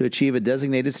athlete to achieve a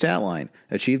designated stat line.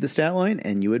 Achieve the stat line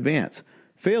and you advance.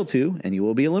 Fail to, and you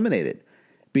will be eliminated.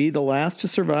 Be the last to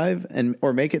survive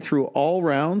or make it through all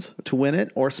rounds to win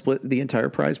it or split the entire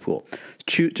prize pool.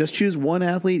 Just choose one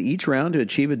athlete each round to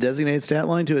achieve a designated stat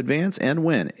line to advance and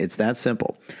win. It's that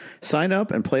simple. Sign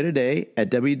up and play today at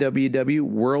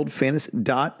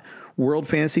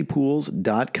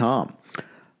www.worldfantasypools.com.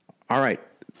 All right.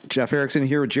 Jeff Erickson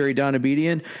here with Jerry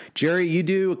Donabedian. Jerry, you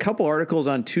do a couple articles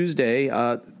on Tuesday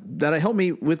that help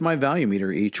me with my value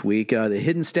meter each week, the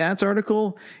hidden stats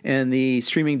article and the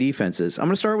streaming defenses. I'm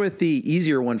going to start with the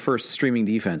easier one first, streaming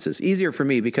defenses. Easier for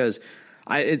me because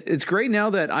it's great now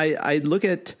that I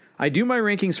do my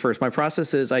rankings first. My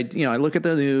process is I look at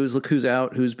the news, look who's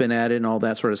out, who's been added and all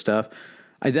that sort of stuff.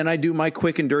 Then I do my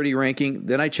quick and dirty ranking.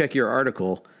 Then I check your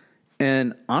article.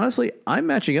 And honestly, I'm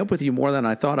matching up with you more than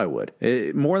I thought I would,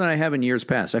 more than I have in years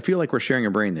past. I feel like we're sharing a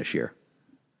brain this year.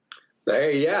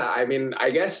 Yeah, I mean,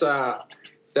 I guess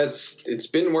it's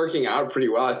been working out pretty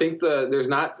well. I think there's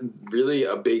not really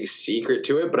a big secret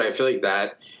to it, but I feel like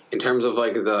that in terms of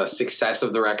like the success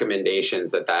of the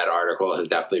recommendations, that article has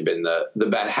definitely been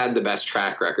had the best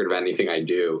track record of anything I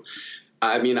do.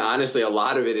 I mean, honestly, a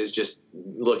lot of it is just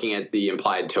looking at the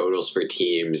implied totals for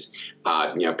teams,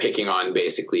 picking on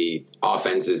basically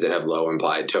offenses that have low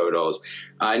implied totals.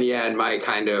 And my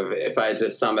kind of, if I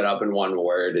just sum it up in one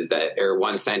word,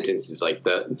 one sentence is like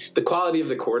the quality of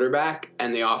the quarterback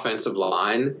and the offensive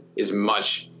line is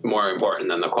much more important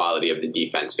than the quality of the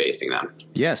defense facing them.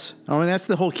 Yes. I mean, that's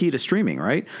the whole key to streaming,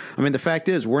 right? I mean, the fact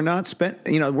is we're not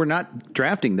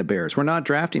drafting the Bears. We're not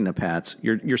drafting the Pats.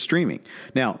 You're streaming.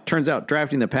 Now, turns out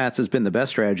drafting the Pats has been the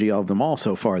best strategy of them all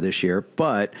so far this year,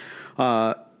 but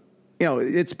there's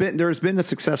been a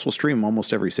successful stream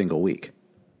almost every single week.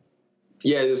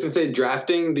 Yeah, I was going to say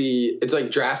drafting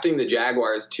the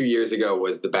Jaguars 2 years ago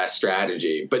was the best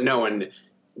strategy, but no one,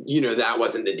 that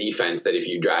wasn't the defense that if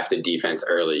you drafted defense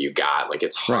early, you got. Like,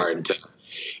 it's hard to,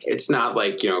 it's not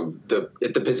like, at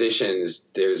the positions,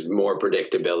 there's more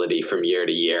predictability from year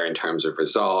to year in terms of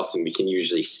results, and we can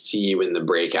usually see when the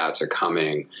breakouts are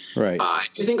coming. Right. I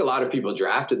do think a lot of people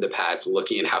drafted the Pats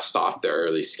looking at how soft their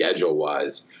early schedule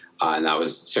was. And that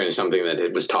was certainly something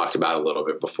that was talked about a little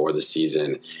bit before the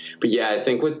season. But yeah, I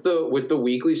think with the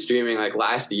weekly streaming, like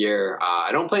last year, I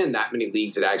don't play in that many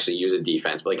leagues that actually use a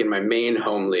defense. But like in my main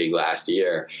home league last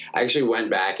year, I actually went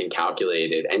back and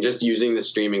calculated, and just using the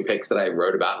streaming picks that I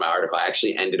wrote about in my article, I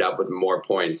actually ended up with more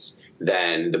points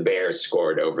than the Bears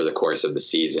scored over the course of the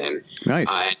season.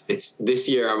 Nice. This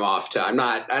year I'm off to,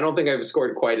 I don't think I've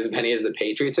scored quite as many as the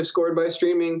Patriots have scored by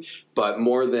streaming, but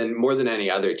more than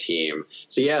any other team.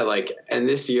 So yeah, and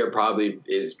this year probably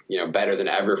is, better than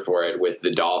ever for it, with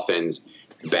the Dolphins,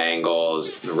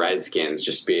 Bengals, the Redskins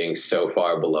just being so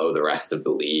far below the rest of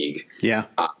the league. Yeah.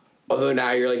 Although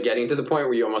now you're getting to the point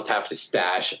where you almost have to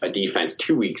stash a defense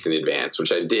 2 weeks in advance,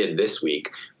 which I did this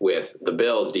week with the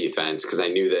Bills defense, because I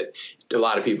knew that a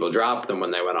lot of people dropped them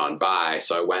when they went on bye.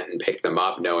 So I went and picked them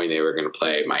up knowing they were going to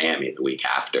play Miami the week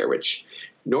after, which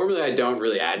normally I don't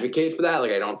really advocate for that.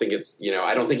 I don't think it's,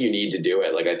 I don't think you need to do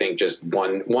it. I think just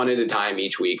one at a time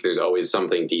each week, there's always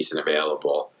something decent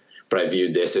available. But I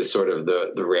viewed this as sort of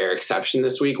the rare exception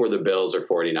this week, where the Bills or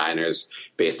 49ers,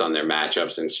 based on their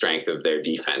matchups and strength of their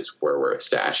defense, were worth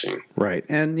stashing. Right.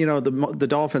 And, the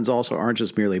Dolphins also aren't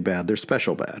just merely bad. They're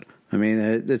special bad. I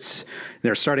mean,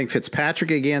 they're starting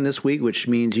Fitzpatrick again this week, which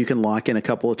means you can lock in a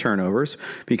couple of turnovers,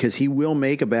 because he will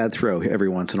make a bad throw every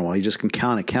once in a while. You just can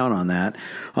count on that.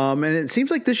 And it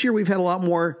seems like this year we've had a lot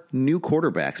more new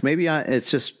quarterbacks. Maybe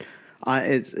it's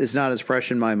not as fresh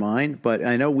in my mind, but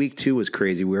I know week 2 was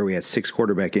crazy where we had 6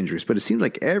 quarterback injuries, but it seems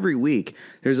like every week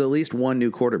there's at least one new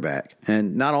quarterback,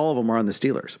 and not all of them are on the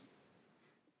Steelers.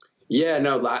 Yeah,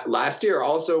 no, last year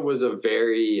also was a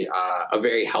very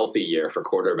healthy year for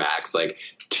quarterbacks.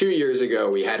 2 years ago,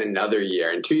 we had another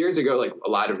year, and 2 years ago, a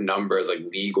lot of numbers,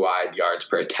 league-wide yards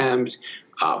per attempt,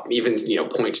 even,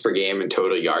 points per game and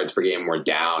total yards per game were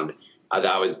down.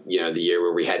 That was, the year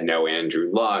where we had no Andrew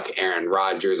Luck. Aaron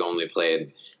Rodgers only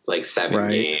played 7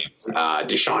 games.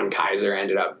 Deshaun Kaiser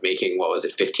ended up making,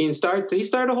 15 starts? Did he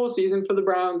start a whole season for the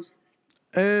Browns?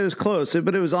 It was close,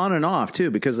 but it was on and off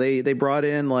too, because they brought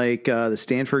in the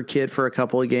Stanford kid for a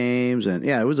couple of games, and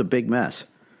yeah, it was a big mess.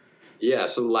 Yeah,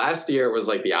 so last year was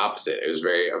the opposite. It was a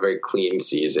very clean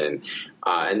season.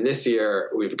 And this year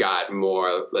we've got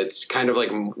more, it's kind of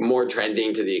more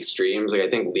trending to the extremes. I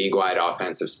think league-wide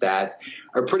offensive stats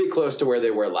are pretty close to where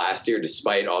they were last year,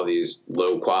 despite all these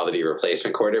low-quality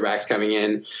replacement quarterbacks coming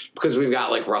in, because we've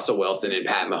got Russell Wilson and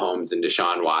Pat Mahomes and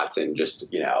Deshaun Watson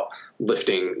just,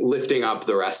 lifting up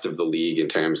the rest of the league in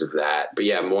terms of that. But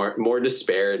yeah, more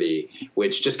disparity,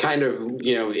 which just kind of,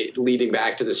 leading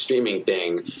back to the streaming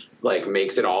thing,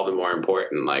 makes it all the more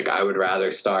important. I would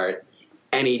rather start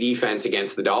any defense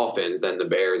against the Dolphins than the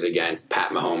Bears against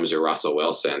Pat Mahomes or Russell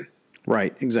Wilson.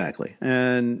 Right, exactly.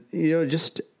 And,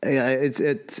 it's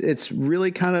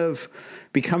really kind of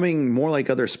becoming more like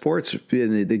other sports,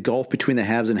 the gulf between the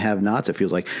haves and have-nots, it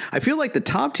feels like. I feel like the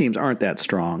top teams aren't that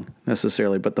strong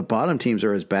necessarily, but the bottom teams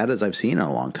are as bad as I've seen in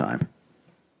a long time.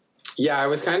 Yeah, I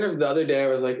was kind of, the other day I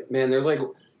was man, there's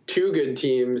 2 good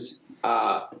teams,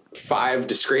 5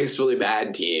 disgracefully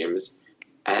bad teams,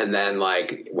 and then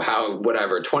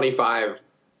 25,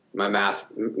 my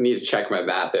math, need to check my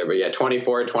math there, but yeah,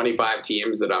 24, 25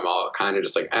 teams that I'm all kind of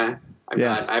just I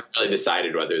haven't really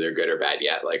decided whether they're good or bad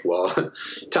yet.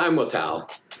 Time will tell.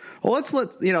 Well,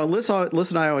 Liz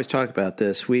and I always talk about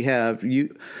this. We have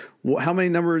how many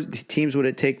number of teams would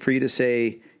it take for you to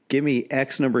say, give me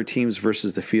X number of teams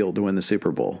versus the field to win the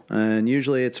Super Bowl? And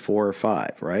usually it's 4 or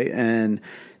 5, right? And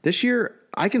this year,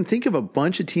 I can think of a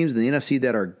bunch of teams in the NFC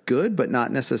that are good, but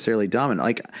not necessarily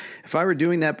dominant. If I were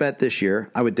doing that bet this year,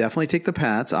 I would definitely take the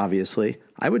Pats, obviously.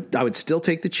 I would still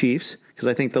take the Chiefs, because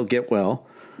I think they'll get well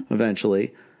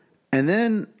eventually. And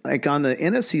then, on the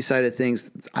NFC side of things,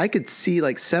 I could see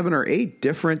 7 or 8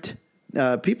 different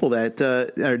people that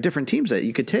are different teams that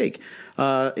you could take.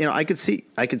 I could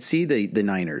see the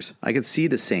Niners. I could see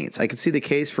the Saints. I could see the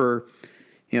case for,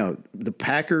 the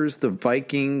Packers, the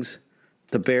Vikings,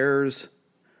 the Bears,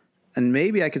 and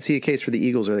maybe I could see a case for the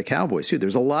Eagles or the Cowboys too.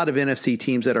 There's a lot of NFC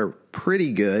teams that are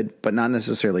pretty good, but not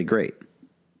necessarily great.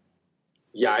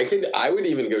 Yeah, I would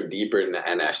even go deeper in the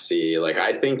NFC.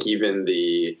 I think even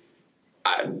the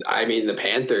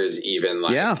Panthers even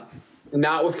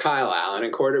not with Kyle Allen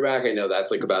at quarterback. I know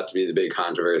that's about to be the big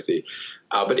controversy.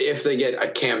 But if they get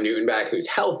a Cam Newton back who's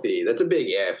healthy, that's a big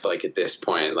if, at this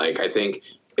point. I think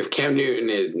if Cam Newton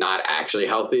is not actually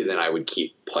healthy, then I would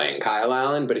keep playing Kyle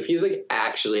Allen. But if he's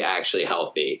actually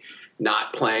healthy,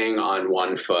 not playing on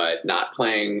one foot, not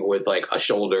playing with a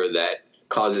shoulder that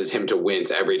causes him to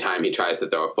wince every time he tries to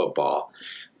throw a football,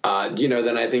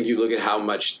 then I think you look at how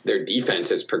much their defense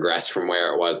has progressed from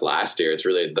where it was last year. It's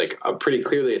really a pretty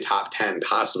clearly a top 10,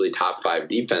 possibly top 5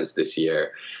 defense this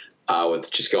year, with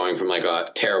just going from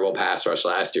a terrible pass rush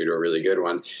last year to a really good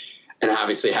one. And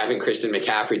obviously having Christian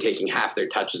McCaffrey taking half their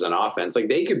touches on offense,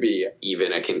 they could be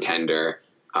even a contender,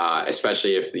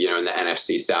 especially if, in the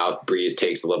NFC South, Breeze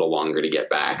takes a little longer to get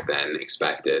back than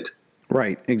expected.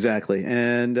 Right, exactly.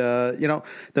 And,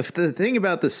 the thing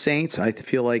about the Saints, I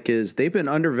feel like, is they've been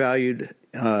undervalued,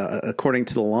 according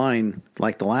to the line,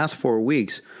 like the last 4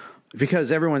 weeks,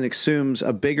 because everyone assumes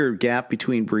a bigger gap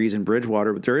between Breeze and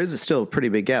Bridgewater, but there is still a pretty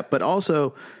big gap. But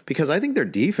also because I think their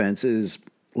defense is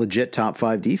legit top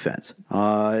 5 defense.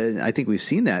 I think we've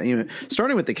seen that,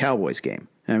 starting with the Cowboys game.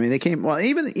 I mean, they came, well,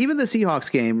 even the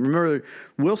Seahawks game, remember,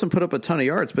 Wilson put up a ton of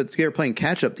yards, but they were playing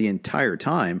catch up the entire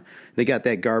time. They got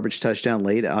that garbage touchdown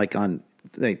late,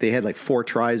 they had like 4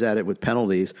 tries at it with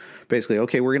penalties. Basically,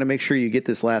 okay, we're going to make sure you get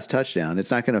this last touchdown.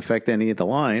 It's not going to affect any of the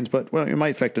lines, but, well, it might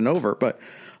affect an over, but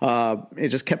it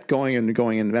just kept going and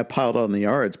going, and that piled on the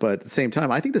yards. But at the same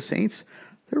time, I think the Saints,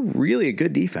 they're really a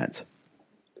good defense.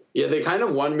 Yeah, they kind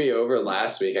of won me over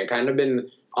last week. I kind of been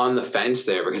on the fence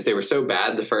there because they were so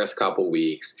bad the first couple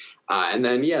weeks. And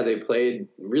then, they played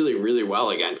really, really well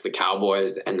against the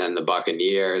Cowboys and then the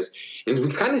Buccaneers. And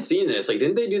we've kind of seen this. Like,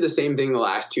 didn't they do the same thing the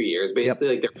last 2 years? Basically,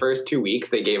 Like, their first 2 weeks,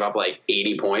 they gave up,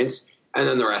 80 points. And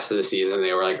then the rest of the season,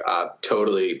 they were,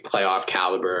 totally playoff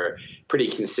caliber, pretty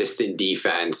consistent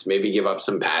defense, maybe give up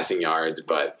some passing yards,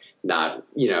 but not,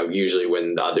 usually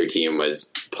when the other team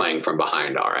was playing from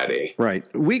behind already. Right.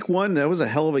 Week 1, that was a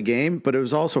hell of a game, but it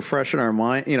was also fresh in our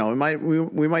mind.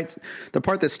 We might, the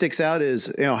part that sticks out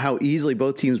is, how easily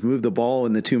both teams moved the ball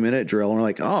in the 2-minute drill. And we're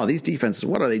like, oh, these defenses,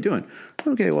 what are they doing?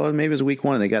 Okay, well, maybe it was week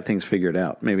 1 and they got things figured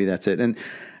out. Maybe that's it. And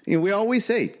we always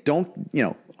say, don't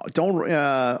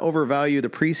overvalue the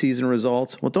preseason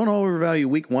results. Well, don't overvalue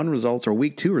week 1 results or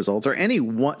week 2 results or any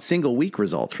single week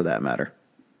results for that matter.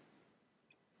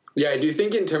 Yeah, I do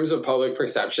think in terms of public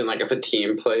perception, if a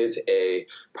team plays a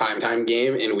primetime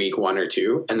game in week 1 or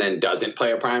 2 and then doesn't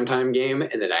play a primetime game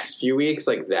in the next few weeks,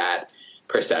 that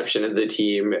perception of the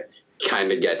team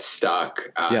kind of gets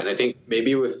stuck. And I think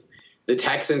maybe with the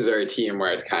Texans are a team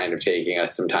where it's kind of taking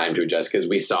us some time to adjust because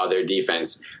we saw their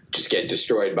defense just get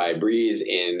destroyed by Breeze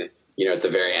in, at the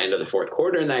very end of the fourth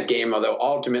quarter in that game, although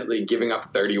ultimately giving up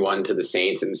 31 to the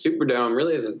Saints in the Superdome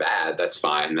really isn't bad. That's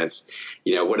fine. That's,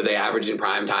 what do they average in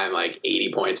prime time?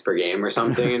 80 points per game or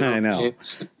something? I know.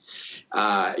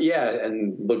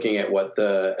 And looking at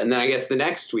and then I guess the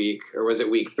next week, or was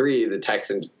it week 3, the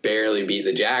Texans barely beat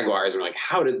the Jaguars. And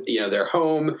how did, they're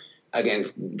home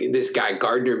against this guy,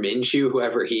 Gardner Minshew,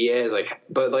 whoever he is.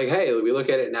 Hey, we look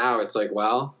at it now, it's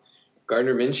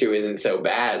Gardner Minshew isn't so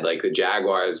bad. The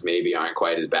Jaguars maybe aren't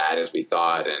quite as bad as we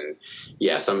thought. And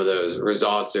some of those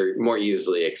results are more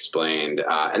easily explained.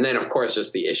 And then, of course,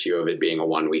 just the issue of it being a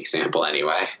 1-week sample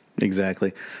anyway.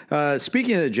 Exactly.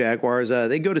 Speaking of the Jaguars,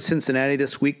 they go to Cincinnati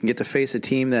this week and get to face a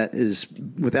team that is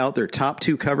without their top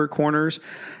 2 cover corners.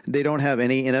 They don't have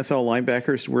any NFL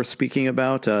linebackers worth speaking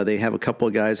about. They have a couple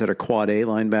of guys that are quad A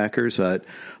linebackers, but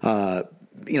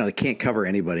they can't cover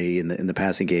anybody in the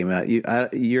passing game.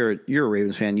 You're a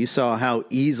Ravens fan. You saw how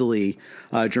easily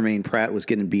Jermaine Pratt was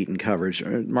getting beat in coverage.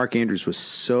 Mark Andrews was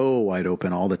so wide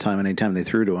open all the time, anytime they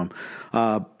threw to him.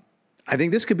 I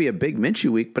think this could be a big Minshew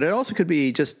week, but it also could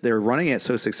be just they're running it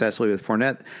so successfully with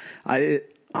Fournette. I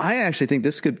actually think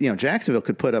this could, Jacksonville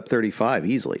could put up 35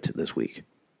 easily to this week.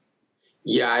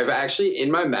 Yeah, I've actually,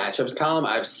 in my matchups column,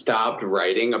 I've stopped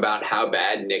writing about how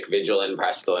bad Nick Vigil and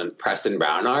Preston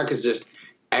Brown are because just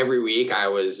every week I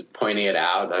was pointing it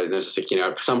out. I was just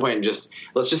at some point,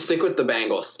 let's just stick with the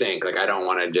Bengals stink. I don't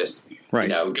want to just,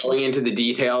 going into the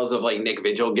details of Nick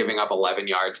Vigil giving up 11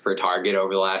 yards per target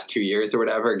over the last 2 years or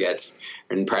whatever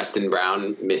and Preston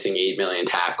Brown missing 8 million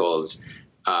tackles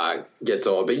gets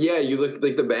old. But yeah, you look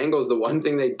like the Bengals, the one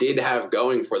thing they did have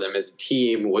going for them as a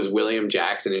team was William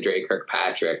Jackson and Dre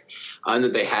Kirkpatrick, and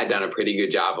that they had done a pretty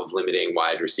good job of limiting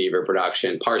wide receiver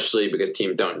production, partially because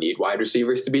teams don't need wide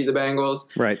receivers to beat the Bengals.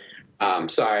 Right.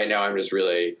 Sorry, I know I'm just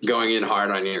really going in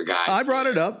hard on your guys. I brought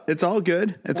it up. It's all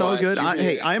good. All good.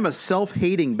 I am a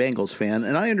self-hating Bengals fan,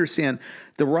 and I understand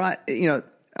I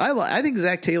think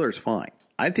Zach Taylor's fine.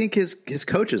 I think his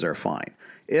coaches are fine.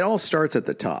 It all starts at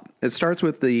the top. It starts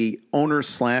with the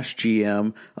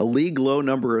owner/GM, a league low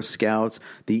number of scouts,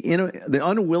 the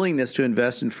unwillingness to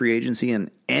invest in free agency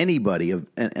in anybody of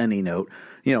any note.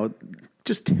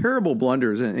 Just terrible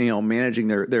blunders. Managing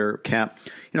their cap.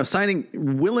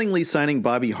 Willingly signing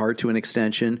Bobby Hart to an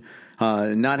extension.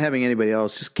 Not having anybody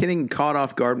else. Just getting caught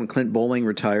off guard when Clint Bowling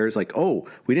retires.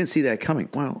 We didn't see that coming.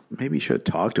 Well, maybe you should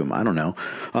talk to him. I don't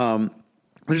know.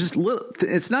 There's just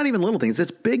it's not even little things.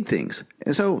 It's big things.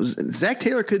 And so Zach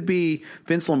Taylor could be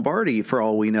Vince Lombardi for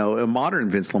all we know, a modern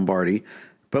Vince Lombardi,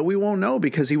 but we won't know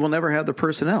because he will never have the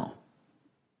personnel.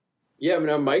 Yeah,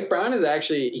 no, Mike Brown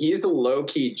he's a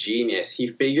low-key genius. He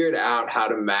figured out how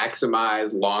to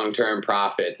maximize long-term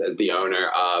profits as the owner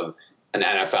of an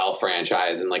NFL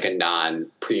franchise in like a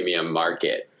non-premium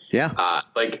market. Yeah.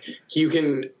 Like you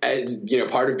can,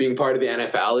 part of being part of the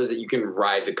NFL is that you can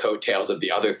ride the coattails of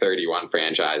the other 31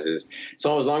 franchises.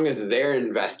 So as long as they're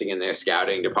investing in their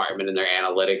scouting department and their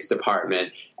analytics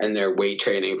department and their weight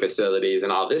training facilities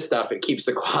and all this stuff, it keeps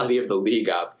the quality of the league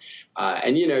up.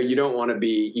 And you don't want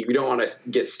to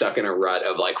get stuck in a rut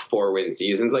of like 4-win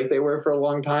seasons like they were for a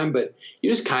long time, but you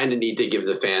just kind of need to give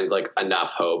the fans like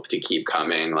enough hope to keep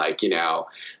coming. Like,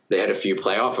 they had a few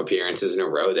playoff appearances in a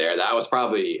row there. That was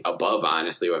probably above,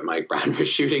 honestly, what Mike Brown was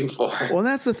shooting for. Well,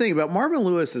 that's the thing about Marvin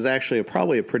Lewis is actually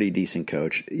probably a pretty decent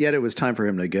coach, yet it was time for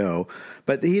him to go.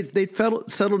 But they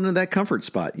settled into that comfort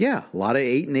spot. Yeah, a lot of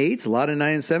 8-8s, a lot of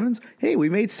 9-7s. Hey, we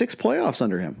made 6 playoffs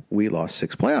under him. We lost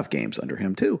 6 playoff games under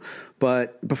him, too.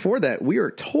 But before that, we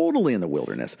were totally in the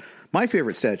wilderness. My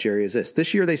favorite stat, Jerry, is this.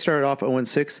 This year they started off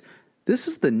 0-6. This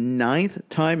is the 9th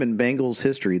time in Bengals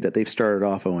history that they've started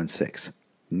off 0-6.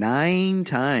 9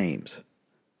 times.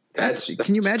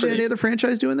 Can you imagine any other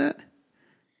franchise doing that?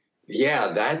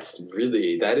 Yeah,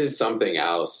 that is something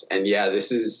else. And yeah,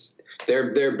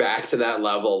 they're back to that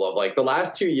level of like the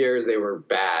last 2 years they were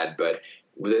bad, but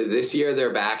this year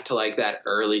they're back to like that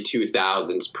early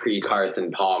 2000s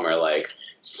pre-Carson Palmer, like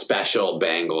special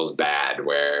Bengals bad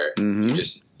where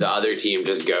the other team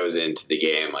just goes into the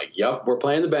game like, yep, we're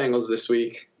playing the Bengals this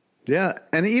week. Yeah.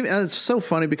 And it's so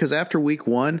funny because after week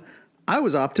 1, I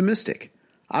was optimistic.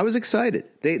 I was excited.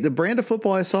 The brand of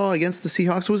football I saw against the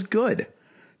Seahawks was good.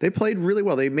 They played really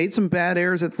well. They made some bad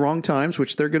errors at the wrong times,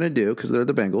 which they're going to do because they're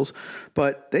the Bengals.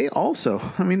 But they also,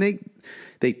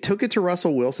 they took it to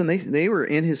Russell Wilson. They were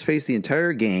in his face the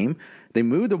entire game. They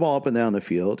moved the ball up and down the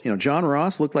field. John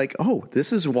Ross looked like,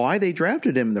 this is why they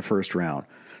drafted him in the first round.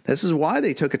 This is why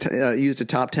they used a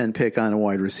top 10 pick on a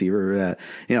wide receiver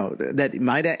that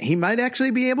he might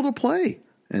actually be able to play.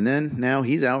 And then now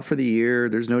he's out for the year.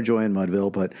 There's no joy in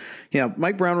Mudville. But,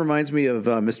 Mike Brown reminds me of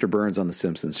Mr. Burns on The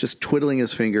Simpsons, just twiddling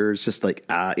his fingers, just like,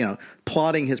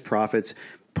 plotting his profits,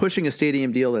 pushing a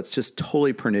stadium deal that's just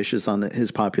totally pernicious on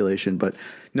his population. But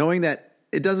knowing that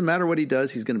it doesn't matter what he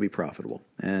does, he's going to be profitable.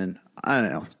 And I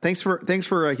don't know. Thanks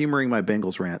for humoring my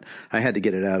Bengals rant. I had to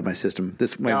get it out of my system.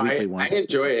 Weekly one. I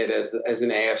enjoy it as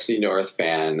an AFC North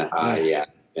fan.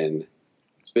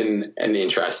 It's been an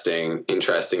interesting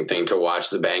thing to watch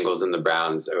the Bengals and the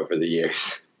Browns over the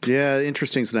years. Yeah,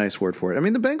 interesting is a nice word for it.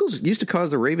 The Bengals used to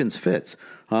cause the Ravens fits.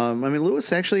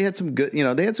 Lewis actually had some good,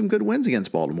 they had some good wins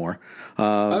against Baltimore.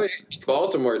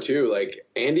 Baltimore too. Like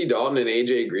Andy Dalton and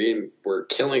AJ Green were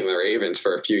killing the Ravens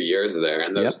for a few years there,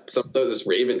 and some of those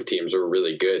Ravens teams were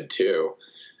really good too.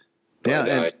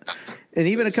 But, and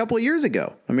even a couple of years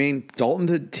ago,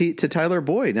 Dalton to Tyler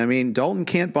Boyd. Dalton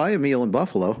can't buy a meal in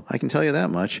Buffalo. I can tell you that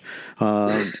much.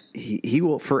 He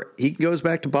goes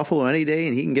back to Buffalo any day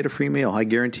and he can get a free meal. I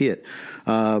guarantee it.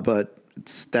 But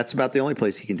that's about the only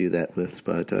place he can do that with.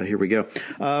 But here we go.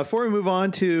 Before we move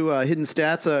on to hidden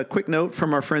stats, a quick note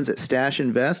from our friends at Stash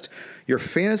Invest. Your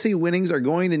fantasy winnings are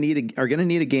going to need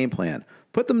a game plan.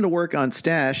 Put them to work on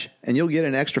Stash, and you'll get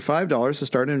an extra $5 to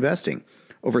start investing.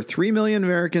 Over 3 million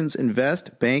Americans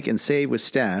invest, bank, and save with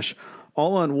Stash,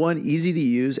 all on one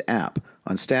easy-to-use app.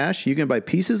 On Stash, you can buy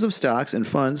pieces of stocks and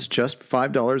funds just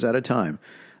 $5 at a time.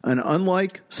 And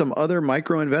unlike some other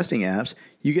micro-investing apps,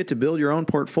 you get to build your own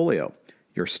portfolio.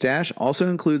 Your Stash also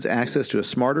includes access to a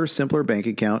smarter, simpler bank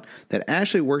account that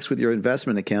actually works with your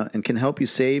investment account and can help you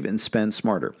save and spend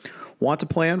smarter. Want to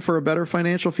plan for a better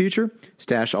financial future?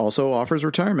 Stash also offers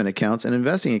retirement accounts and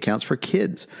investing accounts for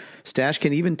kids. Stash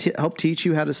can even help teach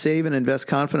you how to save and invest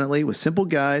confidently with simple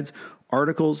guides,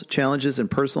 articles, challenges, and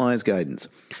personalized guidance.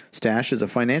 Stash is a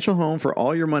financial home for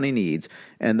all your money needs,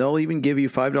 and they'll even give you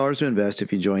 $5 to invest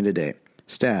if you join today.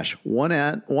 Stash, one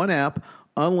app,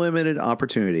 unlimited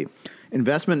opportunity.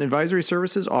 Investment advisory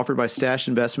services offered by Stash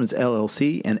Investments,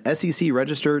 LLC, an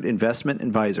SEC-registered investment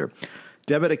advisor.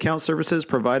 Debit account services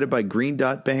provided by Green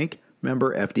Dot Bank,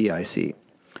 member FDIC.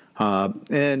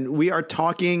 And we are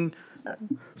talking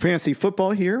fantasy football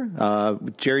here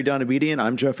with Jerry Donabedian.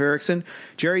 I'm Jeff Erickson.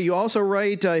 Jerry, you also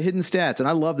write Hidden Stats, and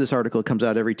I love this article. It comes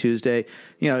out every Tuesday.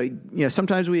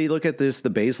 Sometimes we look at the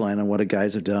baseline on what the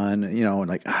guys have done, and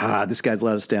like, this guy's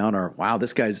let us down, or wow,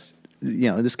 this guy's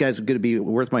going to be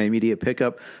worth my immediate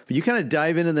pickup. But you kind of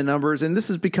dive into the numbers, and this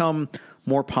has become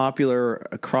more popular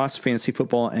across fantasy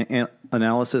football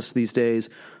analysis these days.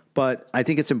 But I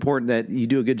think it's important that you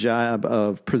do a good job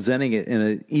of presenting it in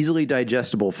an easily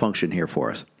digestible function here for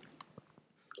us.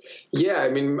 Yeah,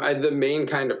 the main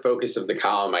kind of focus of the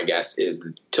column, I guess, is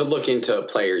to look into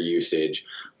player usage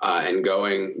and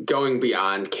going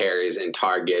beyond carries and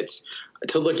targets.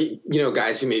 to look at,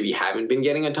 guys who maybe haven't been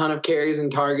getting a ton of carries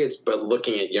and targets, but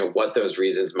looking at, what those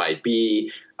reasons might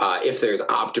be, if there's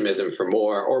optimism for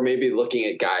more, or maybe looking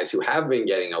at guys who have been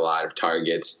getting a lot of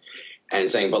targets and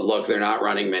saying, but look, they're not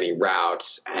running many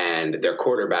routes, and their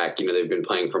quarterback, they've been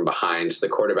playing from behind, so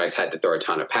the quarterbacks had to throw a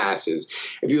ton of passes.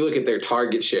 If you look at their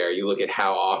target share, you look at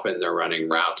how often they're running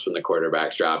routes when the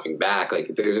quarterback's dropping back, like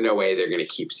there's no way they're going to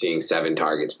keep seeing 7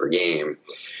 targets per game.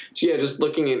 So yeah, just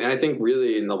looking at, and I think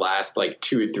really in the last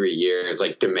 2-3 years,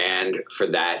 demand for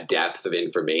that depth of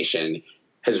information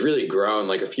has really grown.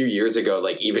 Like a few years ago,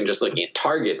 even just looking at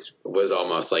targets was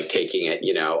almost like taking it,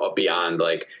 beyond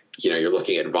you're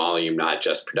looking at volume, not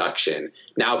just production.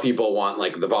 Now people want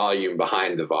the volume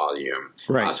behind the volume.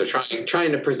 Right. So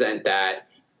trying to present that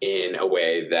in a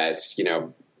way that's,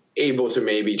 able to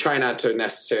maybe try not to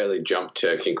necessarily jump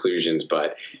to conclusions,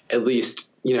 but at least,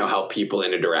 help people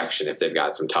in a direction if they've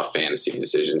got some tough fantasy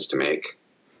decisions to make.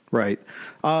 Right.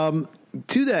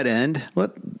 To that end,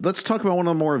 let's talk about one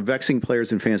of the more vexing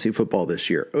players in fantasy football this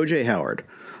year, O.J. Howard.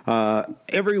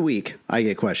 Every week I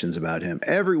get questions about him.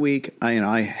 Every week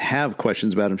I have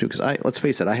questions about him too, because let's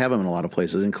face it, I have him in a lot of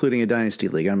places, including a dynasty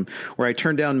league where I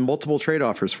turned down multiple trade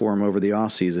offers for him over the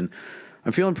offseason.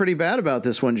 I'm feeling pretty bad about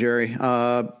this one, Jerry.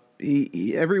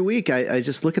 Every week I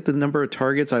just look at the number of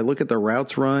targets. I look at the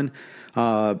routes run.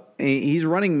 He's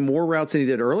running more routes than he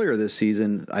did earlier this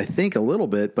season, I think a little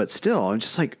bit, but still, I'm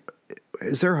just like,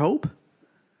 is there hope?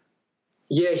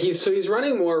 Yeah, he's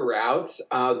running more routes.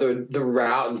 The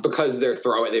route, because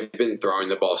they've been throwing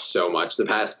the ball so much the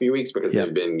past few weeks because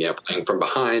they've been playing from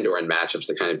behind or in matchups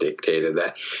that kind of dictated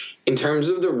that. In terms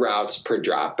of the routes per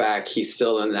drop back, he's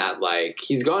still in that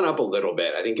he's gone up a little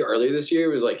bit. I think earlier this year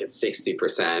it was at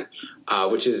 60%,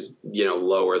 which is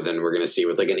lower than we're going to see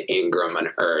with an Ingram,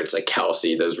 an Ertz, a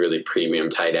Kelsey, those really premium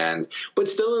tight ends, but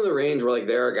still in the range where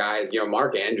there are guys.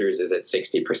 Mark Andrews is at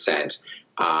 60%.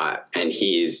 And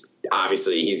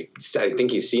I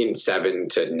think he's seen 7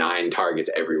 to 9 targets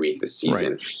every week this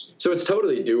season. Right. So it's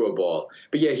totally doable.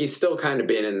 But yeah, he's still kind of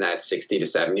been in that 60 to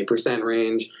 70%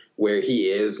 range where he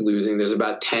is losing. There's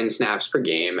about 10 snaps per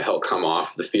game. He'll come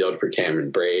off the field for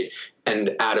Cameron Brate.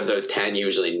 And out of those 10,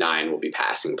 usually 9 will be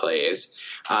passing plays.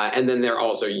 And then they're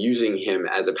also using him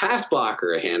as a pass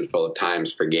blocker a handful of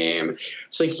times per game.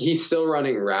 So he's still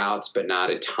running routes, but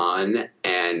not a ton.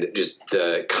 And just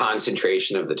the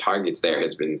concentration of the targets there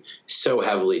has been so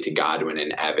heavily to Godwin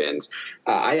and Evans.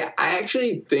 I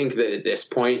actually think that at this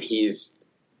point he's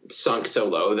sunk so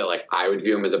low that I would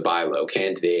view him as a buy low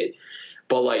candidate.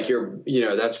 But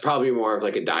that's probably more of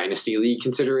a dynasty league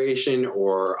consideration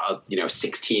or a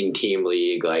 16 team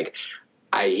league.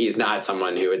 He's not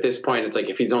someone who at this point it's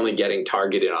if he's only getting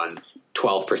targeted on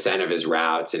 12% of his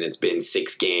routes and it's been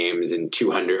 6 games and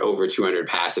over 200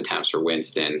 pass attempts for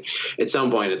Winston. At some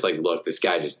point it's look, this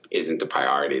guy just isn't the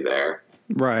priority there.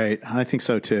 Right. I think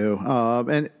so too.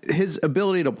 And his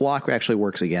ability to block actually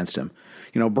works against him.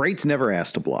 Brate's never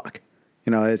asked to block.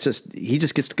 It's just, he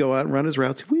just gets to go out and run his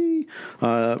routes.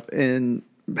 And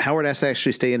Howard has to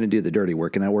actually stay in and do the dirty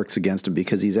work, and that works against him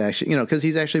because he's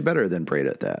actually better than Brate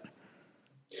at that.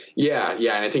 Yeah,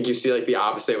 and I think you see the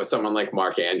opposite with someone like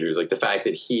Mark Andrews, the fact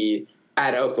that he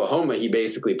at Oklahoma he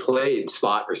basically played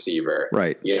slot receiver,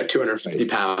 right?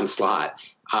 250-pound slot.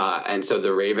 And so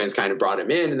the Ravens kind of brought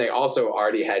him in, and they also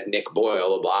already had Nick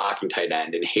Boyle, a blocking tight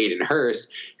end, and Hayden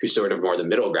Hurst, who's sort of more the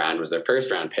middle ground, was their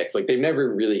first-round picks. They've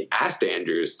never really asked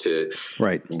Andrews to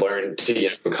learn to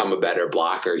become a better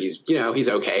blocker. He's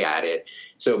okay at it.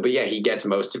 So, but yeah, he gets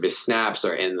most of his snaps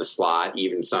are in the slot,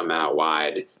 even some out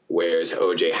wide, whereas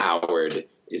O.J. Howard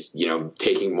is,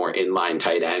 taking more inline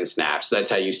tight end snaps. So that's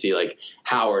how you see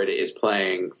Howard is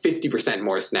playing 50%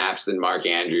 more snaps than Mark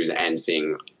Andrews and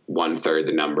seeing 1/3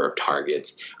 the number of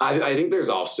targets. I think there's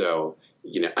also,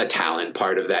 a talent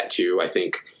part of that too. I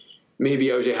think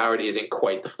maybe O.J. Howard isn't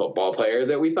quite the football player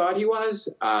that we thought he was.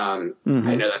 I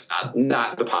know that's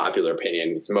not the popular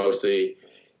opinion. It's mostly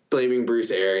blaming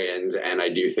Bruce Arians, and I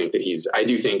do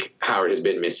think Howard has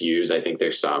been misused. I think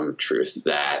there's some truth to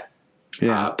that.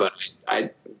 Yeah. But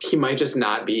he might just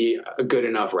not be a good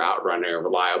enough route runner, a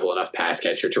reliable enough pass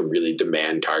catcher to really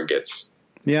demand targets.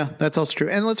 Yeah, that's also true.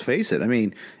 And let's face it,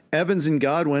 Evans and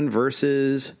Godwin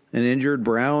versus an injured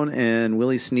Brown and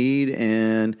Willie Snead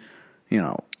and,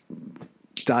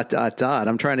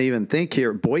 I'm trying to even think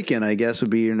here. Boykin, I guess, would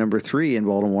be your number 3 in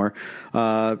Baltimore.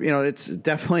 It's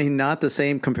definitely not the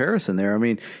same comparison there.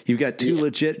 You've got 2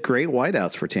 legit great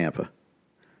wideouts for Tampa.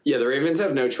 Yeah, the Ravens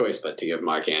have no choice but to give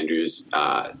Mark Andrews,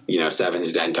 7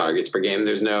 to 10 targets per game.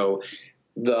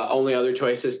 The only other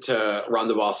choice is to run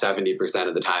the ball 70%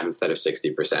 of the time instead of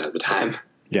 60% of the time.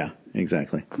 Yeah,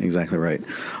 exactly right.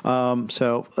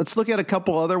 So let's look at a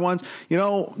couple other ones.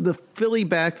 The Philly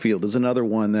backfield is another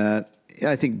one that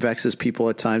I think vexes people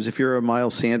at times. If you're a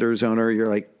Miles Sanders owner, you're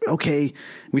like, okay,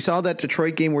 we saw that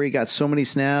Detroit game where he got so many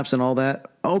snaps and all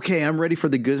that. Okay, I'm ready for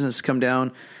the goodness to come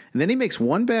down. And then he makes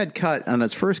one bad cut on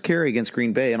his first carry against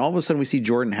Green Bay, and all of a sudden we see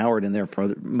Jordan Howard in there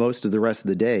for most of the rest of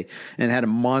the day and had a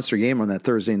monster game on that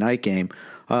Thursday night game.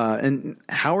 And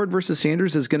Howard versus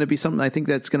Sanders is going to be something I think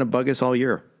that's going to bug us all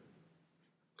year.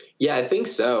 Yeah, I think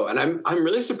so. And I'm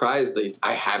really surprised that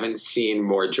I haven't seen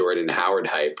more Jordan Howard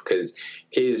hype, because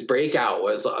his breakout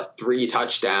was a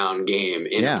 3-touchdown game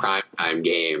in a primetime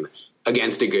game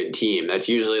against a good team. That's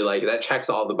usually that checks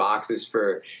all the boxes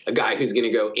for a guy who's going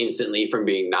to go instantly from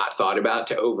being not thought about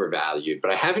to overvalued.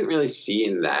 But I haven't really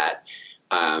seen that.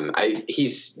 He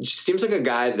seems like a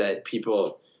guy that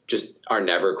people just are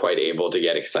never quite able to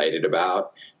get excited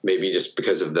about. Maybe just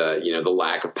because of the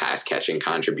lack of pass catching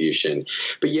contribution.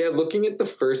 But yeah, looking at the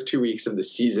first 2 weeks of the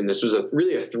season, this was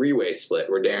really a 3-way split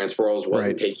where Darren Sproles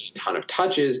wasn't taking a ton of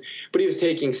touches, but he was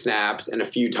taking snaps and a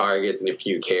few targets and a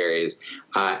few carries.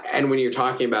 And when you're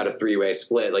talking about a 3-way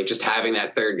split, just having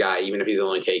that third guy, even if he's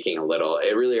only taking a little,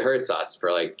 it really hurts us for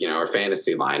our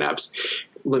fantasy lineups,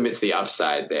 limits the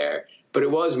upside there. But it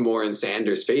was more in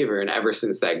Sanders' favor. And ever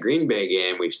since that Green Bay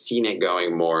game, we've seen it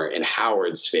going more in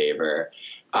Howard's favor.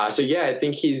 So yeah, I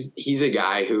think he's a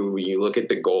guy who, you look at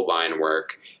the goal line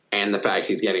work and the fact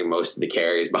he's getting most of the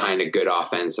carries behind a good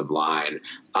offensive line.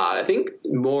 I think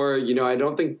more, I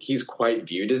don't think he's quite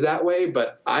viewed as that way,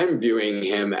 but I'm viewing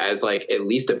him as at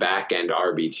least a back end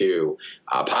RB2,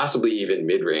 possibly even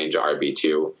mid-range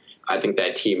RB2. I think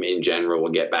that team in general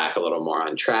will get back a little more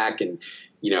on track, and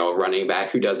a running back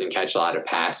who doesn't catch a lot of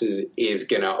passes is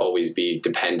going to always be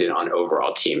dependent on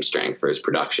overall team strength for his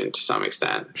production to some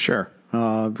extent. Sure.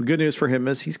 Good news for him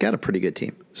is he's got a pretty good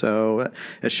team. So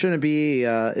it shouldn't be,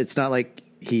 it's not like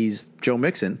he's Joe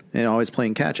Mixon and always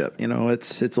playing catch up.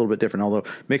 It's a little bit different, although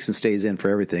Mixon stays in for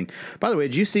everything. By the way,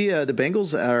 did you see the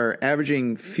Bengals are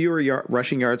averaging fewer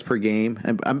rushing yards per game?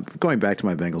 And I'm going back to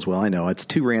my Bengals. Well, I know it's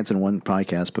 2 rants in one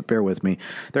podcast, but bear with me.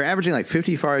 They're averaging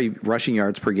 55 rushing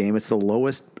yards per game. It's the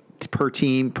lowest per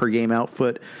team per game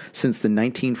output since the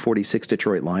 1946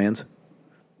 Detroit Lions.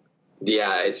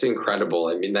 Yeah, it's incredible.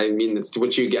 I mean, it's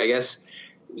what I guess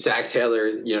Zach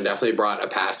Taylor, definitely brought a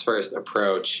pass first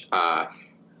approach,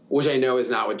 which I know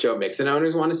is not what Joe Mixon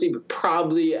owners want to see, but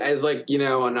probably as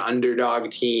an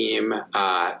underdog team,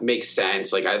 makes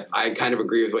sense. I kind of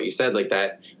agree with what you said,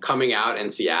 that coming out in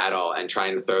Seattle and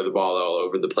trying to throw the ball all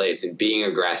over the place and being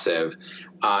aggressive,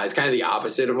 is kind of the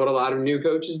opposite of what a lot of new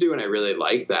coaches do. And I really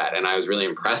like that. And I was really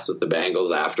impressed with the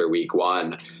Bengals after week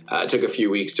 1. It took a few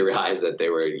weeks to realize that they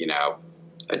were,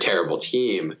 a terrible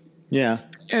team. Yeah.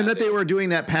 And that they were doing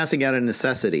that passing out of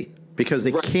necessity because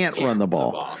they can't run the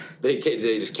ball. They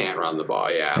just can't run the ball.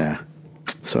 Yeah.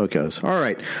 So it goes. All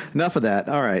right. Enough of that.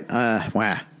 All right.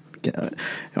 Wow.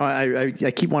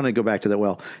 I keep wanting to go back to that.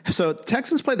 Well, so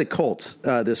Texans play the Colts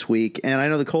this week, and I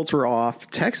know the Colts were off.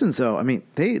 Texans, though, I mean,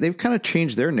 they've kind of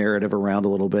changed their narrative around a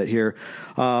little bit here.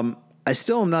 I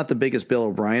still am not the biggest Bill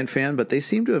O'Brien fan, but they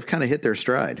seem to have kind of hit their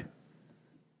stride.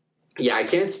 Yeah, I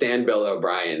can't stand Bill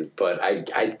O'Brien, but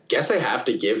I guess I have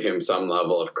to give him some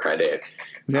level of credit.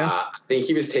 Yeah. I think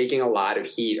he was taking a lot of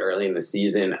heat early in the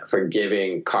season for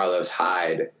giving Carlos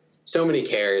Hyde so many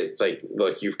carries. It's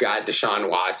look, you've got Deshaun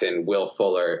Watson, Will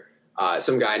Fuller,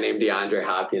 some guy named DeAndre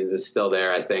Hopkins is still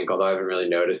there, I think, although I haven't really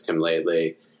noticed him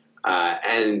lately.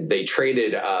 And they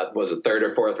traded, was a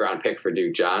 3rd or 4th round pick for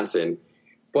Duke Johnson.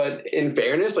 But in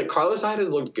fairness, Carlos Hyde has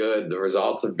looked good. The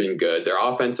results have been good. Their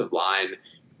offensive line,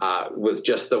 with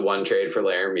just the one trade for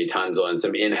Laramie Tunsil and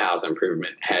some in-house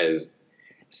improvement, has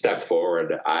stepped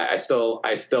forward. I still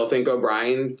think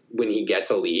O'Brien, when he gets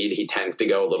a lead, he tends to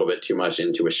go a little bit too much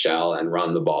into a shell and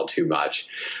run the ball too much.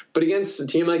 But against a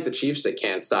team like the Chiefs that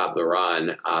can't stop the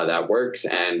run, that works.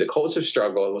 And the Colts have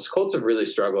struggled. The Colts have really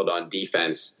struggled on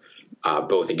defense,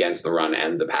 both against the run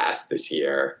and the pass this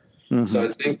year. Mm-hmm. So I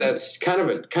think that's kind of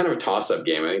a toss-up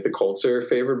game. I think the Colts are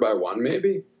favored by 1,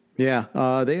 maybe.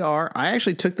 Yeah, they are. I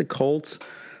actually took the Colts.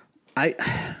 I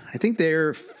think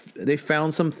they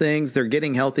found some things. They're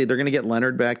getting healthy. They're going to get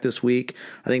Leonard back this week.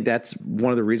 I think that's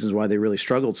one of the reasons why they really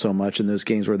struggled so much in those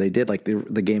games where they did, like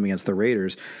the game against the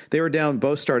Raiders. They were down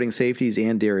both starting safeties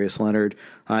and Darius Leonard.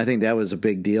 I think that was a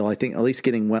big deal. I think at least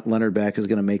getting Leonard back is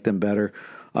going to make them better.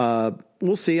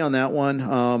 We'll see on that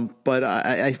one. But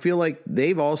I feel like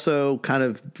they've also kind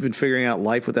of been figuring out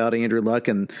life without Andrew Luck,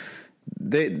 and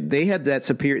they had that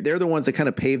superior. They're the ones that kind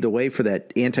of paved the way for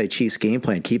that anti-Chiefs game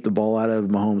plan, keep the ball out of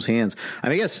Mahomes' hands. I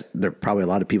mean, I guess there are probably a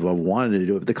lot of people have wanted to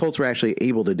do it, but the Colts were actually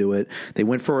able to do it. They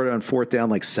went for it on fourth down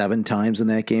like 7 times in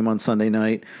that game on Sunday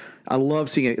night. I love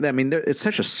seeing it. I mean, it's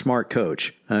such a smart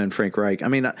coach, and Frank Reich. I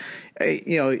mean,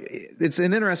 it's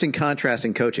an interesting contrast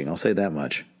in coaching. I'll say that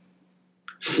much.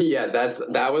 Yeah,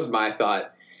 that was my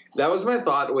thought. That was my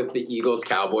thought with the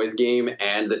Eagles-Cowboys game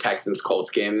and the Texans-Colts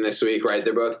game this week, right?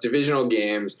 They're both divisional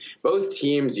games. Both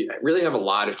teams really have a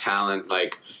lot of talent,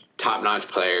 like top-notch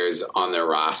players on their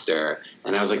roster.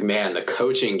 And I was like, man, the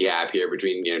coaching gap here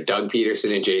between Doug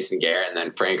Peterson and Jason Garrett, and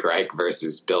then Frank Reich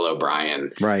versus Bill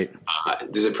O'Brien. Right.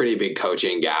 There's a pretty big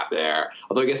coaching gap there.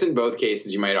 Although I guess in both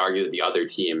cases, you might argue that the other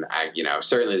team,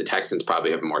 certainly the Texans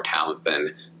probably have more talent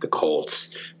than the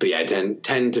Colts. But yeah, I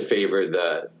tend to favor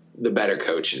the better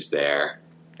coaches there.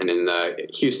 And in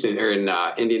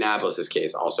the Indianapolis's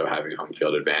case, also having home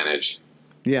field advantage.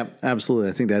 Yeah, absolutely.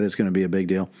 I think that is going to be a big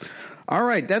deal. All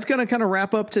right, that's going to kind of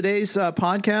wrap up today's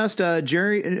podcast.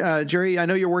 Jerry, I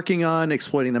know you're working on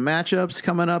exploiting the matchups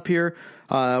coming up here.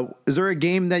 Is there a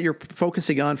game that you're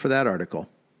focusing on for that article?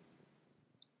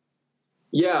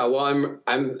 Yeah, well,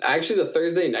 I'm actually the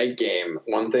Thursday night game.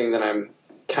 One thing that I'm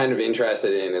kind of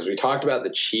interested in is we talked about the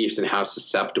Chiefs and how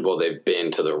susceptible they've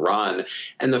been to the run,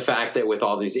 and the fact that with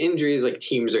all these injuries, like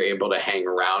teams are able to hang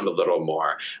around a little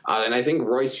more. And I think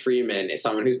Royce Freeman is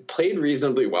someone who's played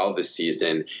reasonably well this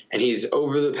season, and he's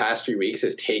over the past few weeks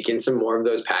has taken some more of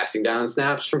those passing down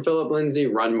snaps from Phillip Lindsay,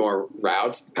 run more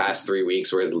routes the past 3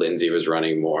 weeks, whereas Lindsay was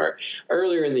running more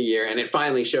earlier in the year, and it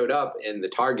finally showed up in the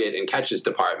target and catches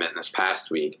department this past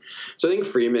week. So I think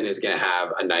Freeman is going to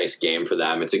have a nice game for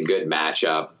them. It's a good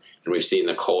matchup. And we've seen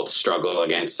the Colts struggle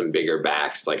against some bigger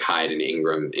backs like Hyde and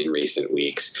Ingram in recent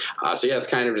weeks. So, yeah, it's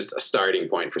kind of just a starting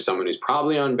point for someone who's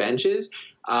probably on benches.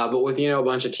 But with, a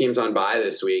bunch of teams on bye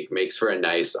this week, makes for a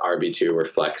nice RB2 or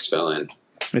flex fill-in.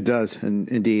 It does,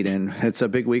 indeed. And it's a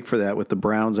big week for that with the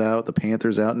Browns out, the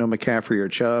Panthers out, no McCaffrey or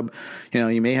Chubb.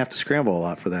 You may have to scramble a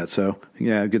lot for that. So,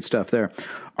 yeah, good stuff there.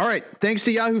 All right. Thanks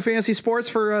to Yahoo Fantasy Sports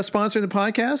for sponsoring the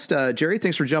podcast. Jerry,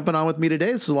 thanks for jumping on with me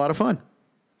today. This was a lot of fun.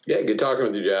 Yeah, good talking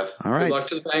with you, Jeff. All right. Good luck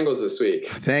to the Bengals this week.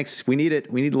 Thanks. We need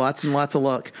it. We need lots and lots of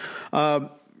luck.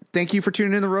 Thank you for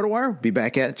tuning in to RotoWire. Be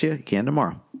back at you again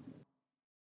tomorrow.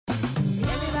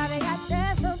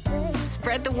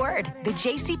 Spread the word. The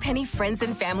JCPenney Friends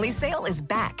and Family Sale is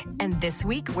back. And this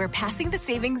week, we're passing the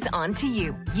savings on to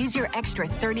you. Use your extra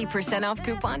 30% off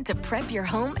coupon to prep your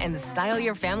home and style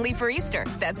your family for Easter.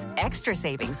 That's extra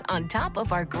savings on top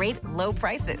of our great low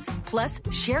prices. Plus,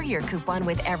 share your coupon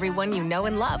with everyone you know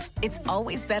and love. It's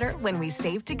always better when we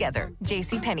save together.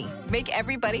 JCPenney. Make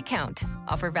everybody count.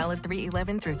 Offer valid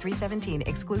 3/11 through 3/17.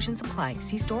 Exclusions apply.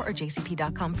 See store or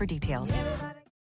jcp.com for details.